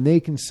band, and they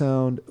can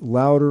sound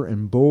louder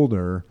and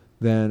bolder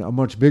than a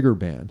much bigger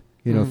band.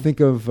 Think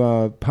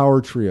of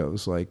power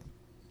trios like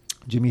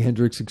Jimi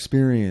Hendrix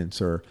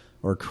Experience or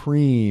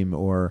Cream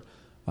or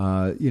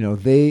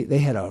they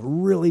had a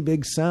really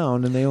big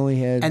sound, and they only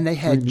had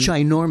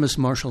ginormous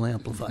Marshall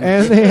amplifiers.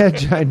 and they had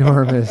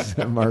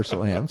ginormous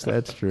Marshall amps.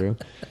 That's true.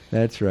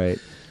 That's right.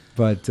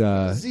 But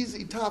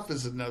ZZ Top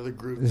is another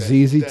group.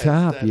 ZZ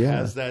Top, that yeah.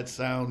 has that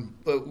sound.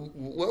 But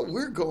what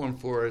we're going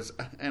for is,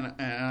 and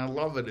I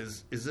love it,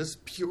 is this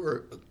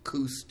pure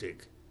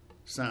acoustic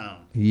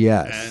sound.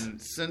 Yes.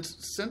 And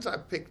since I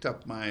picked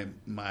up my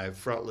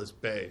fretless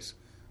bass,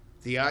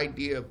 the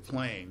idea of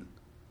playing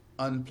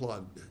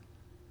unplugged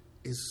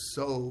is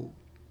so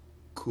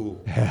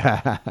cool.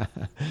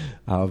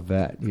 I'll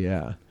bet.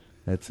 Yeah,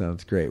 that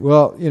sounds great.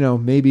 Well,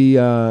 maybe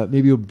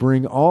you'll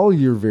bring all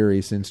your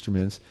various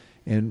instruments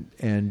and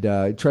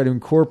try to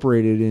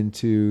incorporate it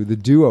into the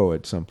duo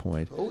at some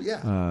point. Oh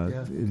yeah.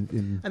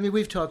 I mean,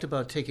 we've talked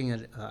about taking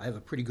I have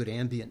a pretty good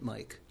ambient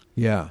mic.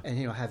 Yeah. And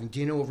having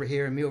Dino over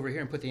here and me over here,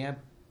 and put the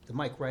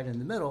mic right in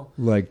the middle,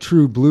 like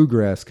true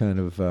bluegrass kind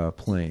of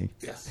playing.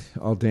 Yes.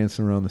 All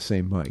dancing around the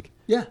same mic.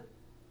 Yeah.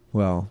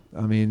 Well,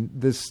 I mean,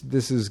 this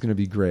is going to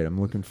be great. I'm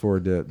looking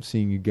forward to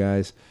seeing you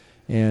guys.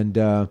 And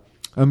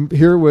I'm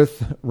here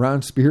with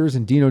Ron Spears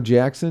and Dino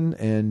Jackson,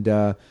 and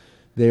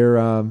they're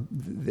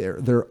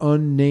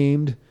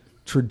unnamed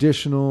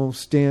traditional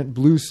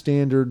blues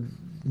standard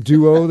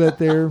duo that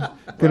they're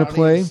going to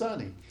play.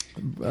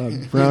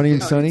 Brownie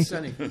and Sonny. So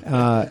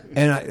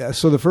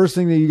the first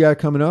thing that you got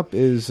coming up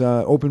is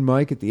open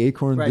mic at the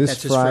Acorn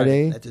this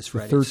Friday, the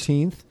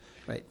 13th.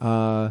 Right.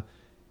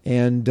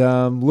 And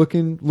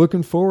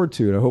looking forward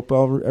to it. I hope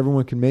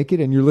everyone can make it.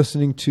 And you're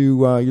listening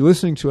to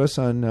us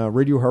on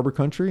Radio Harbor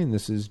Country, and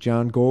this is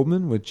John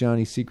Goldman with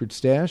Johnny's Secret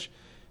Stash.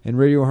 And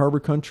Radio Harbor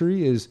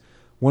Country is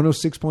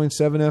 106.7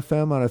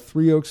 FM out of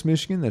Three Oaks,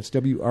 Michigan. That's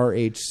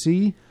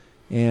WRHC.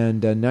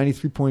 And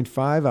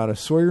 93.5 out of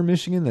Sawyer,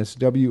 Michigan. That's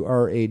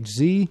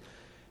WRHZ.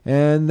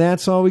 And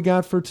that's all we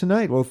got for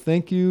tonight. Well,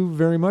 thank you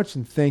very much,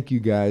 and thank you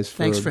guys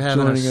for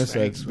joining us.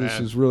 Thanks, this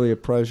is really a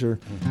pleasure.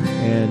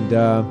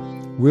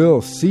 And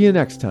we'll see you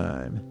next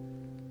time.